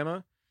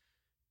Alabama,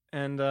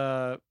 and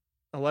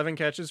 11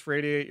 catches for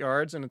 88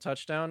 yards and a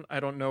touchdown. I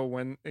don't know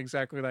when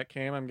exactly that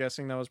came. I'm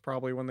guessing that was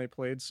probably when they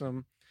played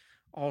some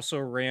also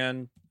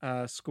ran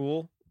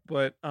school.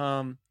 But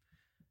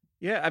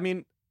yeah, I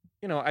mean,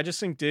 I just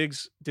think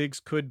Diggs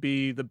could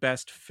be the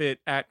best fit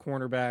at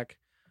cornerback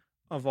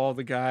of all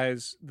the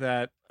guys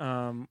that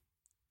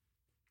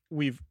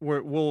we've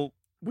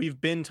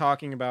been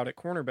talking about at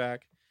cornerback.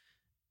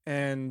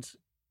 And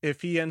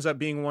if he ends up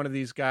being one of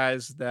these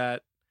guys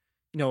that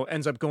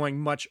ends up going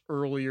much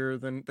earlier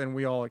than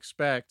we all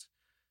expect,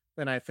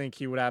 then I think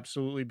he would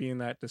absolutely be in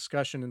that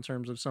discussion in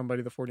terms of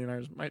somebody the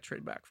 49ers might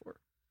trade back for.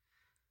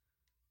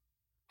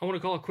 I want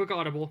to call a quick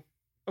audible.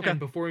 Okay. And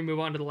before we move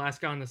on to the last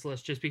guy on this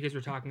list, just because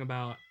we're talking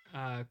about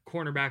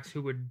cornerbacks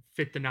who would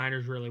fit the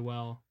Niners really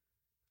well.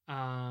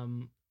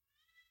 Damon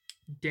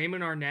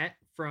Arnett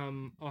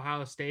from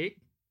Ohio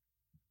State,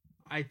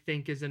 I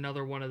think is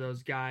another one of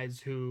those guys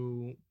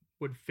who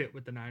would fit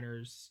with the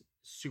Niners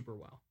super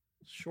well.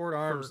 Short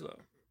arms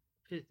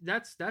though.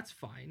 That's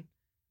fine.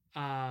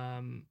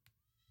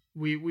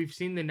 We've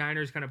seen the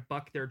Niners kind of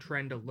buck their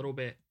trend a little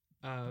bit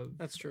of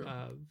that's true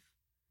of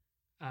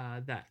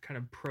that kind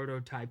of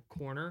prototype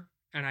corner,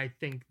 and I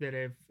think that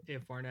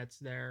if Arnett's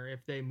there,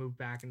 if they move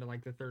back into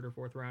like the 3rd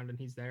or 4th round and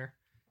he's there,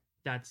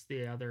 that's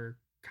the other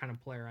kind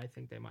of player I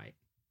think they might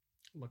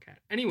look at.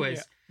 Anyways,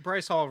 yeah.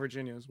 Bryce Hall,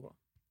 Virginia as well.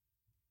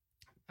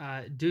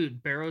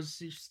 Dude,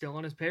 Barrow's still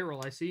on his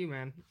payroll. I see you,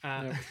 man.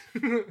 Yeah.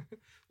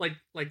 like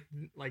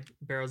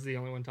Barrow's the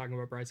only one talking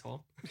about Bryce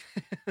Hall.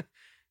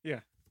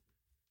 Yeah.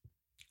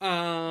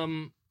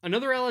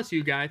 Another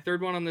LSU guy,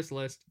 3rd one on this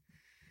list.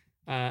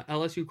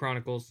 LSU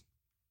Chronicles.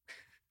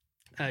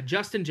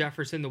 Justin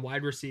Jefferson, the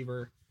wide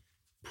receiver,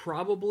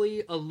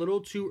 probably a little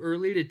too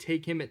early to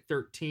take him at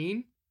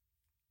 13,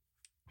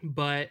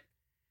 but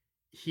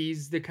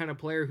he's the kind of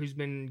player who's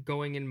been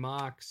going in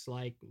mocks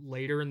like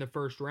later in the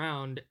first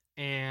round.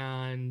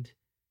 And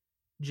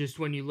just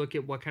when you look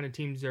at what kind of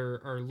teams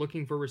are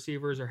looking for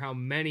receivers or how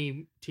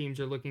many teams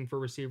are looking for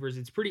receivers,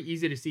 it's pretty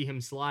easy to see him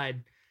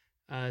slide,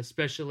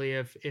 especially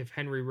if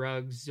Henry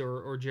Ruggs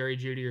or Jerry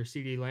Jeudy or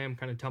CeeDee Lamb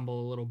kind of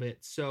tumble a little bit.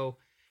 So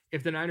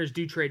if the Niners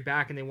do trade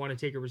back and they want to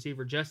take a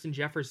receiver, Justin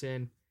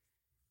Jefferson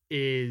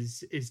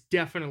is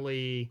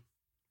definitely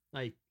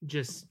like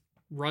just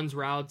runs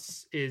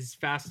routes, is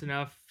fast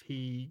enough.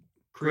 He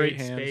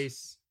creates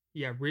space.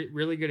 Yeah,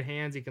 really good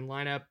hands. He can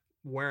line up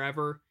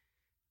wherever.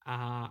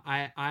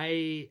 I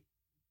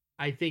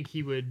think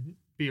he would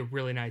be a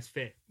really nice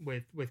fit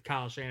with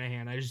Kyle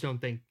Shanahan. I just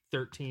don't think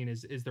 13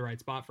 is the right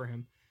spot for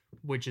him,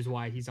 which is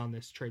why he's on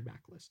this trade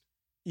back list.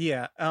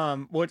 Yeah.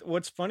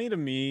 What's funny to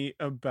me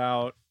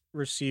about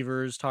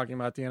receivers talking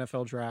about the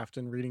NFL draft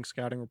and reading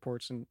scouting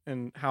reports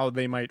and how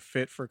they might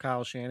fit for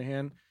Kyle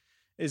Shanahan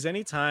is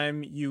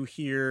anytime you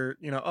hear,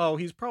 oh,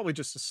 he's probably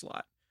just a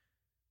slot.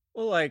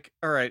 Well, like,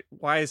 all right,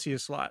 why is he a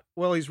slot?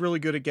 Well, he's really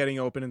good at getting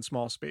open in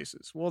small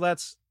spaces. Well,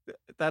 that's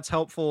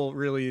helpful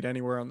really at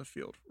anywhere on the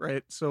field,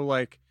 right? So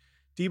like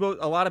a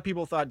lot of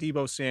people thought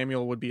Deebo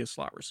Samuel would be a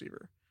slot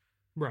receiver.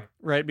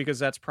 Right. Because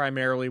that's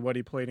primarily what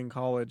he played in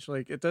college.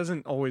 Like, it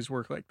doesn't always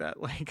work like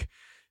that. Like,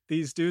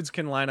 these dudes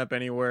can line up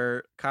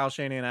anywhere. Kyle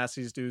Shanahan asked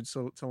these dudes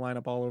to line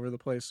up all over the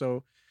place.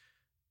 So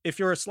if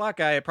you're a slot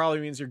guy, it probably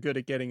means you're good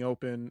at getting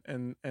open,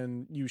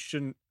 and you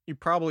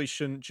probably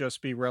shouldn't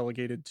just be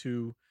relegated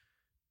to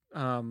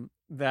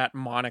that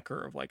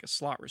moniker of like a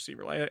slot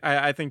receiver. Like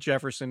I think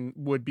Jefferson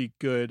would be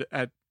good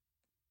at,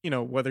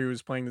 whether he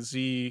was playing the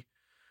Z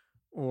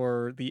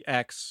or the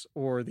X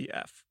or the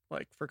F,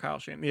 like for Kyle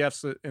Shanahan. The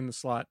F's in the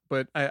slot,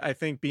 but I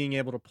think being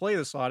able to play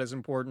the slot is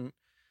important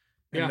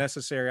and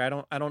necessary. I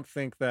don't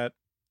think that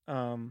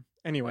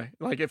anyway,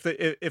 like if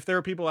there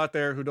are people out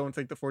there who don't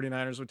think the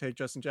 49ers would take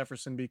Justin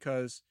Jefferson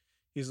because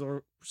he's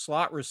a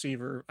slot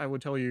receiver, I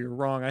would tell you you're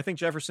wrong. I think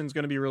Jefferson's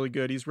going to be really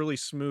good. He's really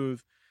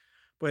smooth,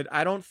 but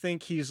I don't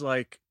think he's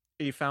like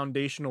a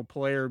foundational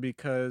player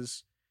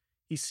because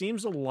he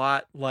seems a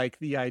lot like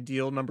the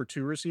ideal number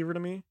 2 receiver to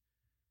me.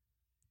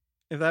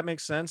 If that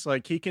makes sense.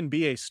 Like, he can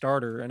be a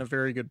starter and a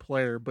very good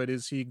player, but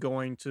is he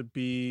going to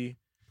be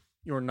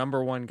your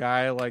number 1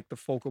 guy, like the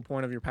focal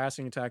point of your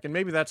passing attack? And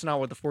maybe that's not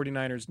what the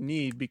 49ers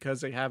need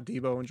because they have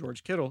Deebo and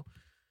George Kittle.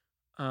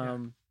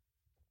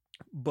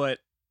 But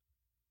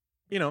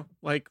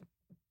like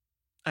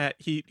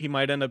he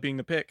might end up being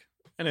the pick,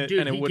 and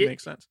it would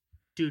make sense.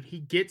 Dude, he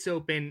gets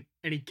open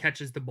and he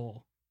catches the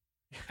ball.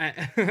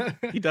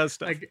 He does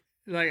stuff.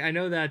 Like I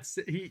know that's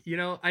he.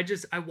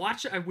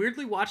 I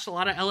weirdly watched a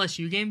lot of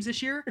LSU games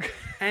this year,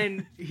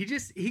 and he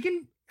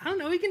can. I don't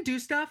know. He can do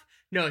stuff.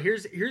 No,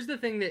 here's the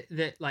thing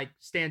that like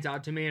stands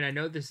out to me, and I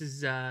know this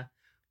is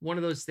one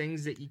of those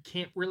things that you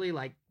can't really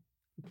like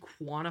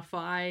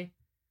quantify.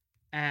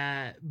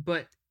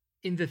 But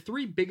in the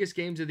 3 biggest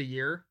games of the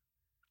year,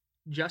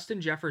 Justin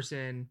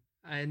Jefferson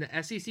in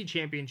the SEC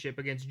championship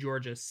against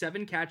Georgia,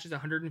 7 catches,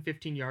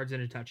 115 yards,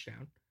 and a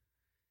touchdown.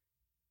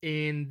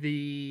 In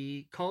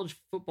the college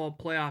football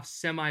playoff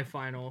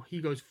semifinal, he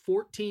goes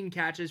 14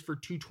 catches for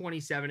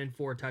 227 and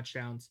 4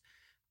 touchdowns.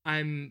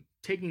 I'm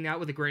taking that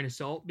with a grain of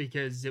salt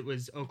because it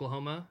was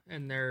Oklahoma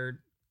and their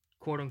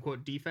quote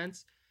unquote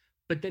defense.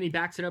 But then he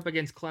backs it up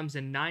against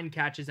Clemson, 9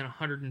 catches and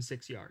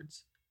 106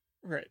 yards.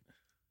 Right.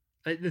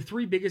 The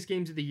 3 biggest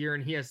games of the year,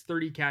 and he has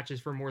 30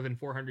 catches for more than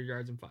 400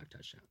 yards and 5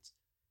 touchdowns.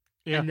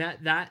 Yeah. And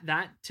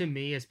that to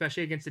me,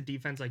 especially against a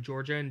defense like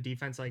Georgia and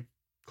defense like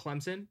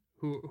Clemson,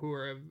 who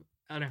are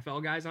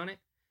NFL guys on it,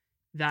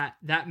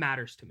 that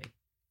matters to me.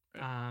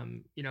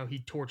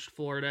 He torched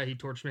Florida, he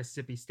torched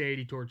Mississippi State,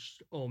 he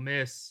torched Ole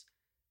Miss,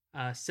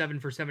 7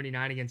 for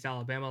 79 against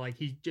Alabama. Like,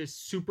 he's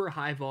just super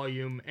high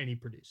volume, and he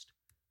produced.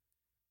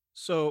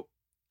 So,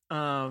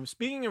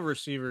 speaking of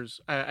receivers,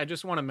 I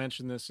just want to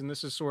mention this, and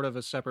this is sort of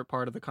a separate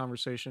part of the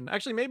conversation.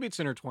 Actually, maybe it's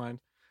intertwined.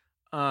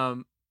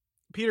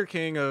 Peter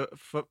King of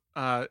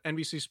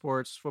NBC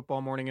Sports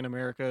Football Morning in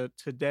America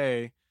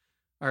today,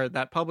 or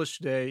that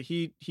published today,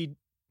 he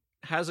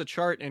has a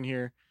chart in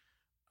here.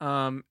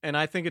 And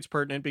I think it's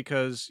pertinent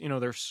because,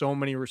 there's so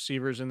many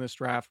receivers in this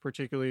draft,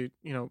 particularly,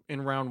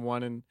 in round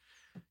 1. And,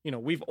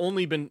 we've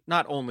only been,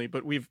 not only,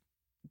 but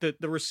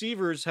the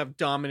receivers have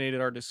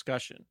dominated our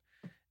discussion.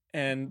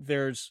 And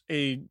there's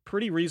a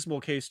pretty reasonable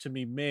case to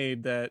be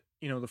made that,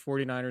 the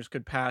 49ers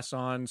could pass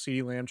on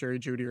CeeDee Lamb, Jerry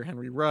Jeudy, or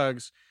Henry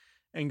Ruggs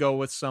and go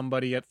with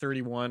somebody at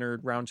 31 or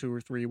round 2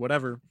 or 3,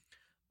 whatever.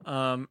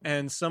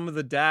 And some of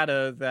the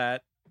data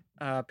that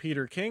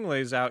Peter King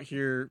lays out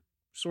here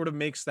sort of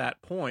makes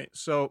that point.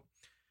 So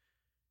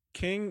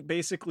King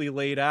basically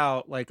laid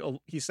out,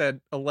 he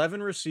said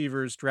 11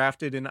 receivers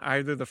drafted in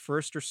either the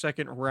first or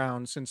second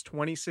round since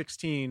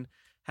 2016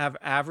 have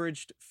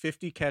averaged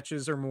 50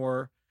 catches or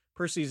more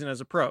per season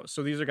as a pro.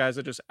 So these are guys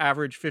that just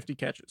average 50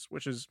 catches,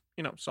 which is,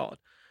 solid.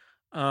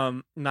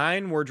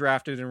 9 were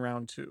drafted in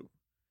round 2.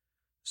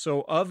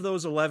 So of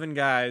those 11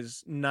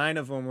 guys, 9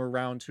 of them were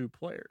round 2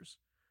 players.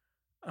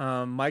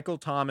 Michael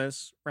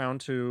Thomas,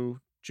 round 2,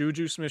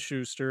 Juju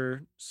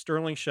Smith-Schuster,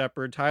 Sterling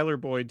Shepard, Tyler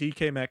Boyd,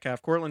 DK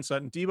Metcalf, Cortland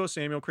Sutton, Deebo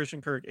Samuel,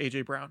 Christian Kirk,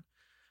 AJ Brown.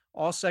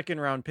 All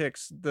second-round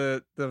picks.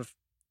 The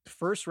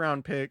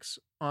first-round picks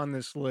on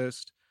this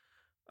list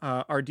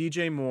are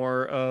DJ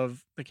Moore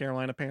of the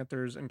Carolina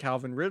Panthers and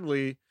Calvin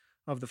Ridley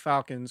of the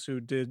Falcons, who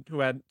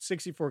had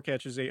 64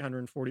 catches,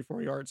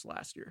 844 yards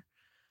last year.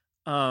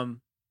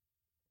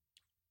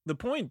 The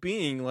point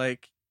being,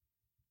 like,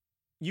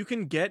 you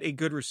can get a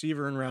good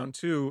receiver in round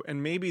 2,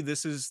 and maybe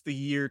this is the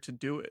year to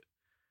do it.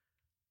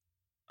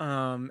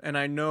 And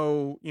I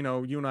know,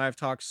 you and I have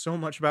talked so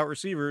much about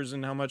receivers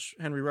and how much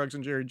Henry Ruggs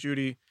and Jerry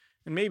Jeudy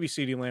and maybe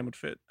CeeDee Lamb would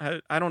fit.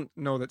 I don't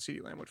know that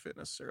CeeDee Lamb would fit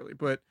necessarily,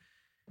 but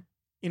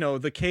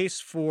the case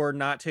for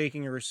not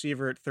taking a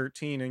receiver at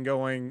 13 and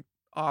going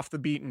off the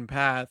beaten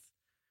path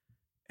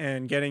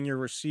and getting your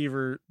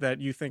receiver that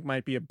you think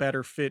might be a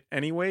better fit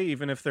anyway,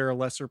 even if they're a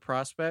lesser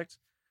prospect.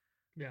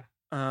 Yeah.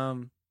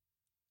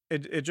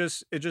 It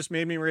just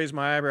made me raise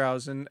my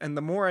eyebrows. And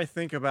the more I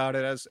think about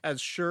it, as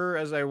sure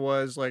as I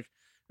was, like,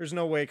 there's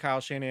no way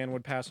Kyle Shanahan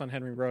would pass on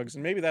Henry Ruggs.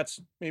 And maybe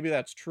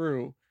that's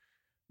true,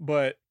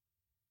 but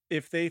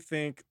if they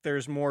think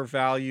there's more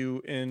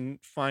value in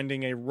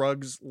finding a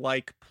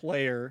Ruggs-like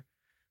player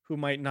who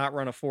might not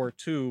run a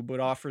 4.2,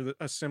 but offer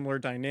a similar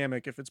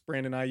dynamic, if it's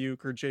Brandon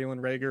Ayuk or Jalen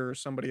Reagor or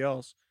somebody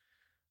else,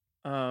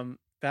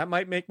 that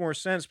might make more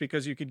sense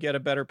because you could get a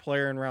better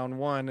player in round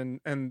 1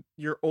 and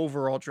your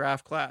overall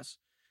draft class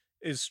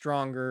is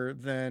stronger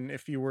than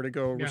if you were to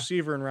go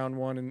receiver in round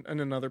 1 and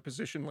another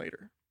position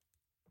later.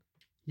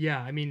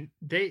 Yeah, I mean,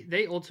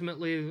 they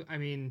ultimately,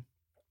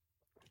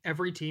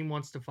 every team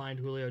wants to find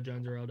Julio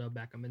Jones or Odell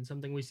Beckham. And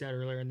something we said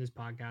earlier in this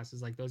podcast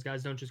is, like, those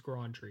guys don't just grow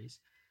on trees.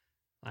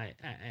 I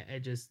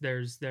just,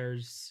 there's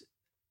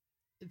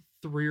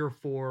 3 or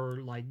 4,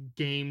 like,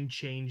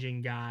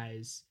 game-changing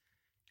guys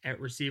at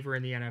receiver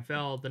in the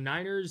NFL. The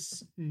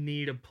Niners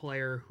need a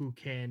player who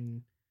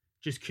can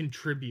just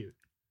contribute.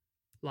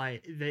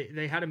 Like,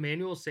 they had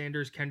Emmanuel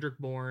Sanders, Kendrick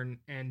Bourne,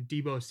 and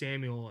Deebo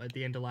Samuel at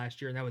the end of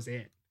last year, and that was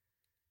it.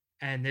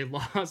 And they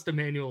lost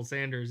Emmanuel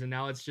Sanders, and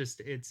now it's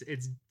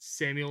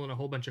Samuel and a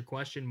whole bunch of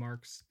question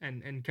marks,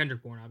 and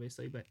Kendrick Bourne,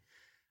 obviously, but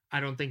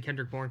I don't think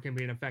Kendrick Bourne can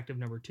be an effective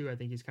number 2. I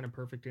think he's kind of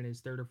perfect in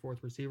his 3rd or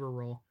 4th receiver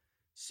role.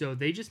 So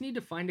they just need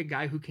to find a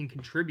guy who can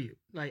contribute,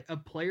 like a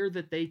player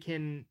that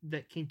can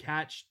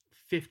catch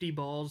 50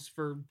 balls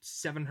for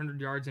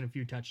 700 yards and a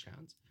few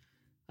touchdowns.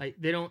 Like,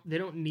 they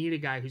don't need a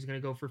guy who's going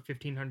to go for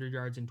 1,500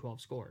 yards and 12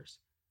 scores.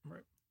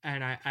 Right.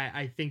 And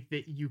I think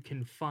that you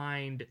can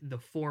find the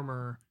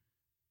former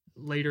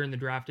later in the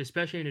draft,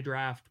 especially in a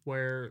draft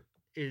where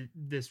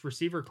this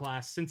receiver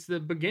class since the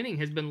beginning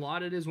has been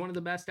lauded as one of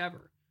the best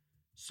ever.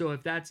 So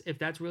if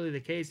that's really the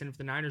case, and if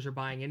the Niners are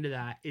buying into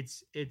that,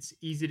 it's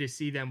easy to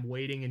see them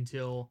waiting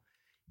until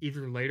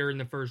either later in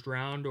the first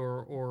round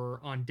or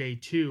on day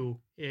 2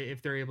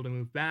 if they're able to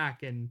move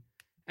back and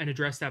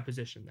address that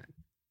position then.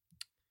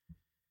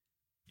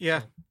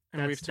 Yeah, so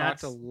and we've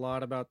talked a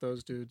lot about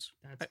those dudes.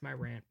 That's my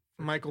rant.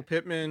 Michael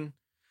Pittman.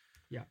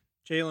 Yeah.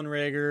 Jalen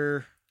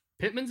Reagor.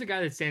 Pittman's the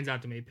guy that stands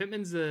out to me.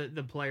 Pittman's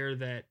the player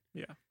that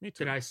me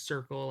too. that I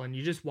circle, and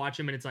you just watch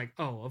him and it's like,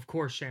 oh, of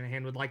course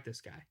Shanahan would like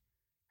this guy.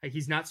 Like,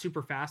 he's not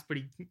super fast, but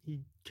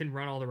he can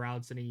run all the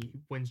routes and he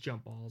wins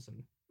jump balls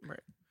and right.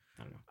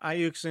 I don't know.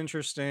 Ayuk's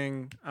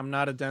interesting. I'm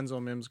not a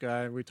Denzel Mims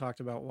guy. We talked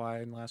about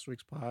why in last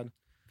week's pod.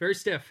 Very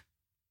stiff.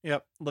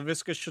 Yep.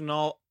 Laviska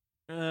Shenault.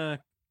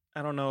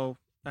 I don't know.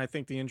 I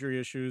think the injury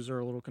issues are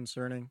a little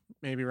concerning.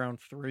 Maybe round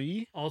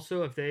 3.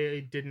 Also, if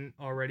they didn't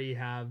already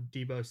have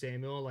Deebo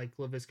Samuel, like,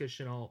 Laviska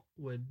Shenault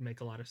would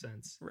make a lot of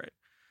sense. Right.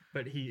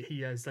 But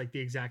he has, like, the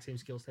exact same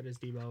skill set as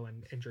Deebo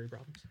and injury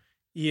problems.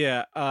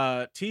 Yeah.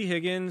 T.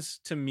 Higgins,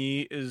 to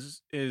me,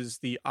 is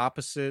the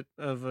opposite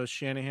of a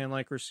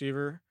Shanahan-like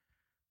receiver.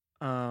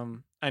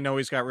 I know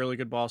he's got really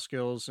good ball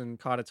skills and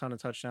caught a ton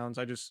of touchdowns.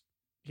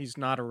 He's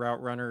not a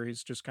route runner.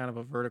 He's just kind of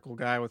a vertical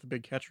guy with a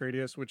big catch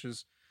radius, which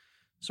is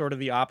sort of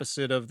the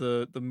opposite of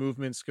the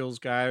movement skills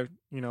guy,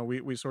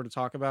 we sort of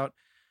talk about.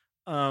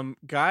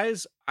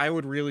 Guys, I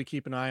would really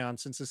keep an eye on,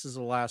 since this is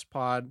the last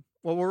pod.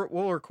 Well,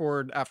 we'll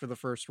record after the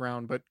first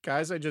round, but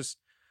guys, I just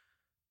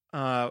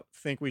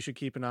think we should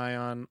keep an eye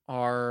on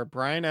are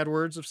Brian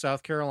Edwards of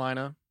South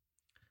Carolina,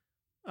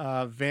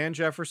 Van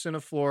Jefferson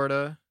of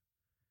Florida,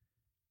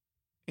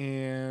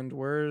 and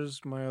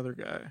where's my other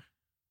guy?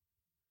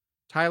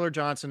 Tyler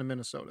Johnson of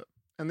Minnesota.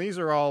 And these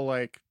are all,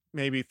 like,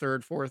 maybe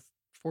 3rd,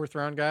 4th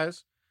round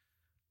guys.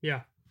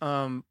 Yeah.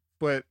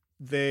 But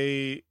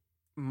they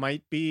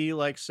might be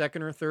like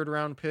 2nd or 3rd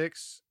round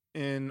picks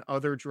in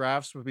other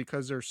drafts, but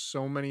because there's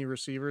so many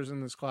receivers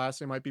in this class,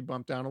 they might be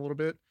bumped down a little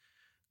bit.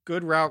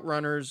 Good route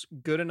runners,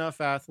 good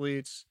enough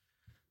athletes,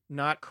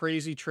 not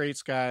crazy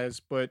traits guys,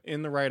 but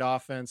in the right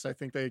offense, I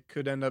think they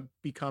could end up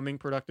becoming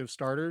productive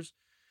starters.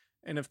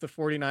 And if the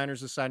 49ers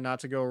decide not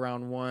to go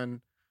round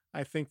 1,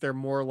 I think they're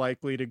more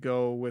likely to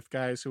go with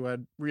guys who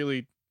had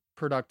really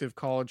productive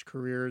college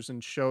careers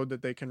and showed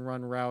that they can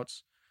run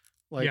routes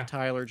like Yeah.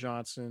 Tyler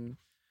Johnson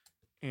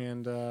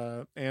and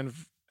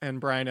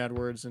Brian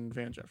Edwards and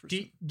Van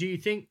Jefferson. Do you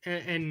think,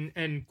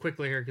 and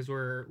quickly here, because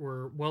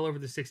we're well over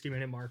the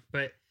 60-minute mark,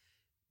 but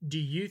do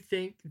you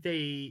think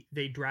they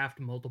draft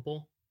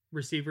multiple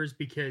receivers?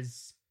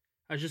 Because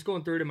I was just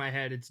going through it in my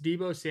head. It's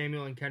Deebo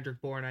Samuel and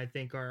Kendrick Bourne, I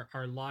think,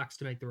 are locks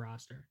to make the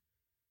roster.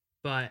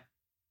 But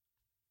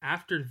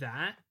after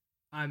that,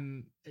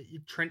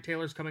 Trent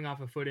Taylor's coming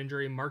off a foot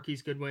injury.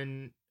 Marquise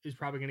Goodwin is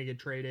probably going to get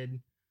traded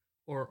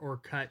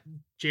or cut.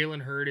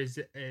 Jalen Hurd is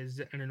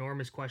an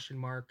enormous question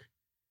mark.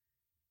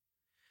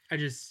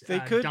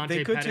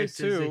 Dante Pettis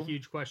is a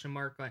huge question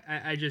mark. Like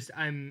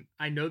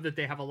I know that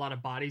they have a lot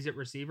of bodies at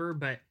receiver,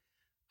 but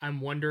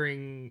I'm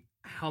wondering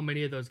how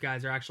many of those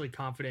guys are actually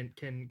confident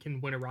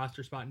can win a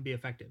roster spot and be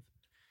effective.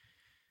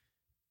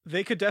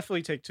 They could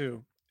definitely take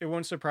 2. It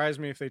wouldn't surprise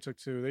me if they took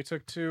 2. They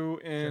took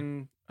 2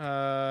 in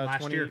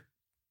last year.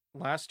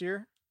 Last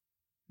year?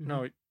 Mm-hmm.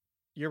 No,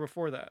 year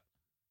before that.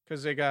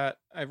 Because they got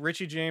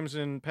Richie James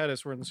and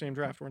Pettis were in the same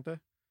draft, weren't they?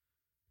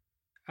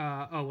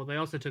 They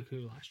also took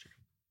who last year?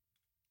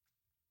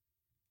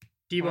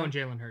 Deebo and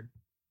Jalen Hurd.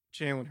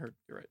 Jalen Hurd,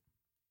 you're right.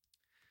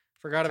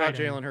 Forgot about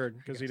Jalen Hurd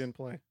because he didn't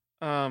play.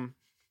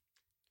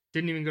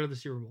 Didn't even go to the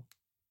Super Bowl.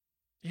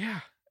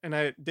 Yeah, and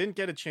I didn't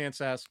get a chance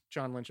to ask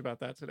John Lynch about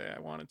that today. I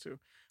wanted to.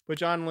 But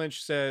John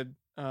Lynch said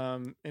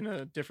in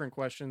a different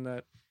question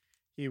that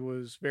he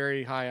was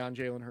very high on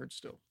Jalen Hurd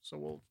still.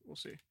 So we'll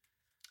see.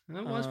 And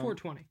that was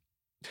 420.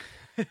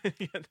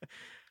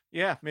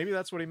 Yeah, maybe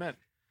that's what he meant.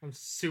 I'm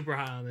super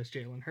high on this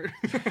Jalen Hurd.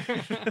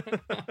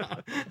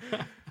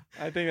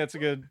 I think that's a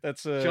good.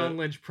 That's a John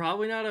Lynch.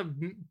 Probably not a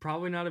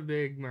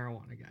big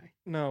marijuana guy.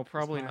 No,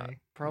 probably not.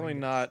 Probably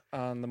not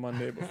on the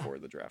Monday before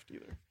the draft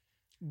either.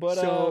 But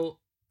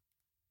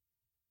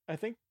I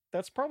think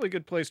that's probably a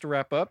good place to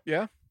wrap up.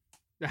 Yeah.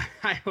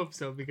 I hope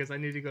so, because I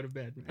need to go to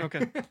bed, man.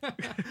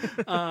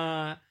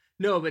 Okay.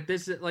 No, but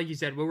this is, like you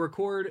said, we'll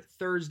record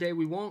Thursday.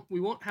 We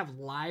won't have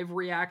live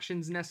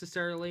reactions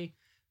necessarily,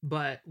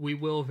 but we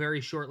will very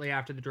shortly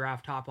after the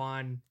draft hop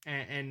on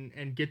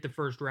and get the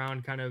first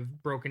round kind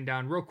of broken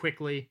down real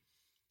quickly.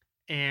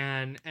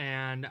 And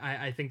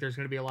I think there's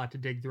going to be a lot to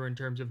dig through in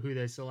terms of who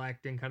they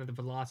select and kind of the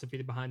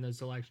philosophy behind those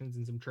selections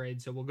and some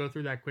trades. So we'll go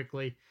through that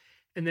quickly.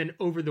 And then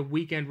over the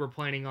weekend, we're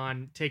planning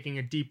on taking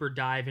a deeper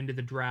dive into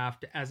the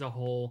draft as a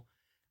whole.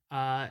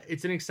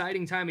 It's an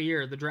exciting time of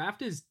year. The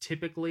draft is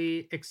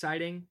typically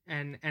exciting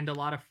and a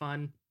lot of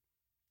fun.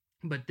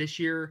 But this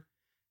year,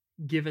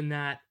 given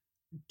that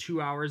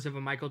 2 hours of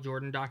a Michael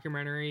Jordan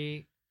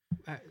documentary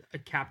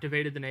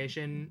captivated the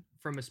nation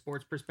from a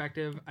sports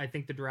perspective, I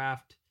think the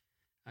draft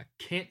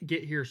can't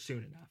get here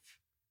soon enough.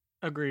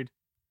 Agreed.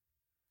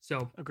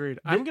 So agreed.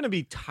 I'm gonna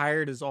be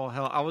tired as all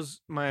hell.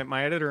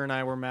 My editor and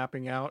I were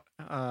mapping out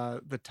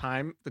the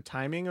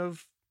timing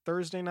of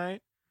Thursday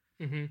night.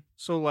 Mm-hmm.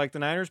 So like the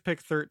Niners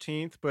pick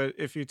 13th, but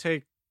if you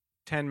take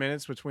 10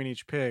 minutes between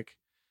each pick,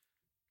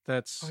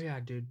 that's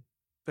dude.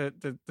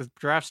 The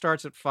draft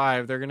starts at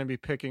 5. They're gonna be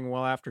picking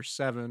well after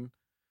 7,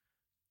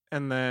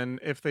 and then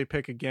if they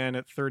pick again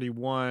at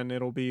 31,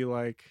 it'll be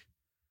like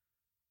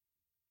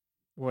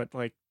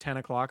 10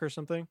 o'clock or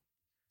something.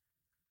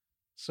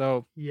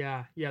 So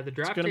yeah, the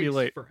draft it's gonna takes be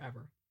late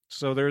forever.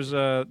 So there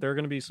are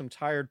going to be some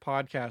tired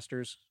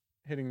podcasters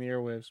hitting the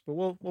airwaves, but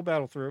we'll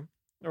battle through.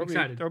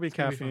 There'll be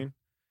caffeine.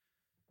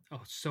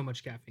 Oh, so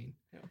much caffeine.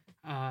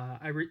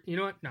 Yeah. You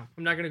know what? No,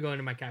 I'm not going to go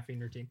into my caffeine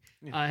routine.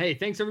 Yeah. Hey,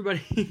 thanks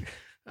everybody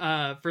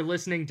for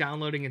listening,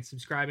 downloading, and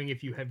subscribing.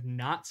 If you have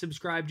not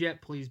subscribed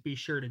yet, please be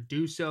sure to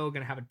do so.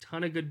 Going to have a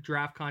ton of good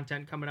draft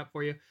content coming up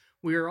for you.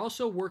 We are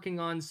also working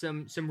on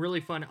some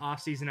really fun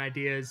off-season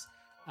ideas.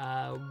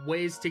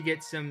 Ways to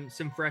get some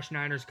fresh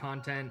Niners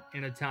content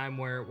in a time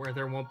where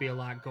there won't be a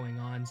lot going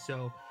on.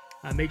 So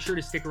make sure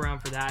to stick around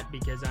for that,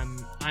 because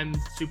I'm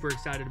super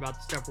excited about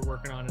the stuff we're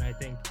working on, and I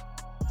think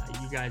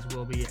you guys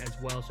will be as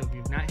well. So if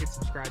you've not hit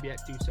subscribe yet,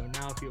 do so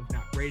now. If you have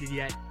not rated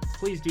yet,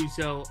 please do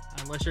so.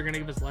 Unless you're going to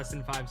give us less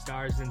than 5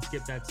 stars, then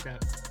skip that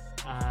step.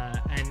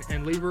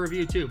 And leave a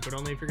review too, but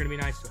only if you're going to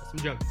be nice to us. I'm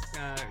joking.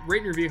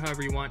 Rate and review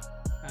however you want.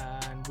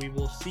 And we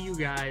will see you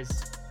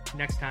guys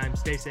next time.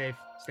 Stay safe,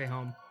 stay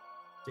home.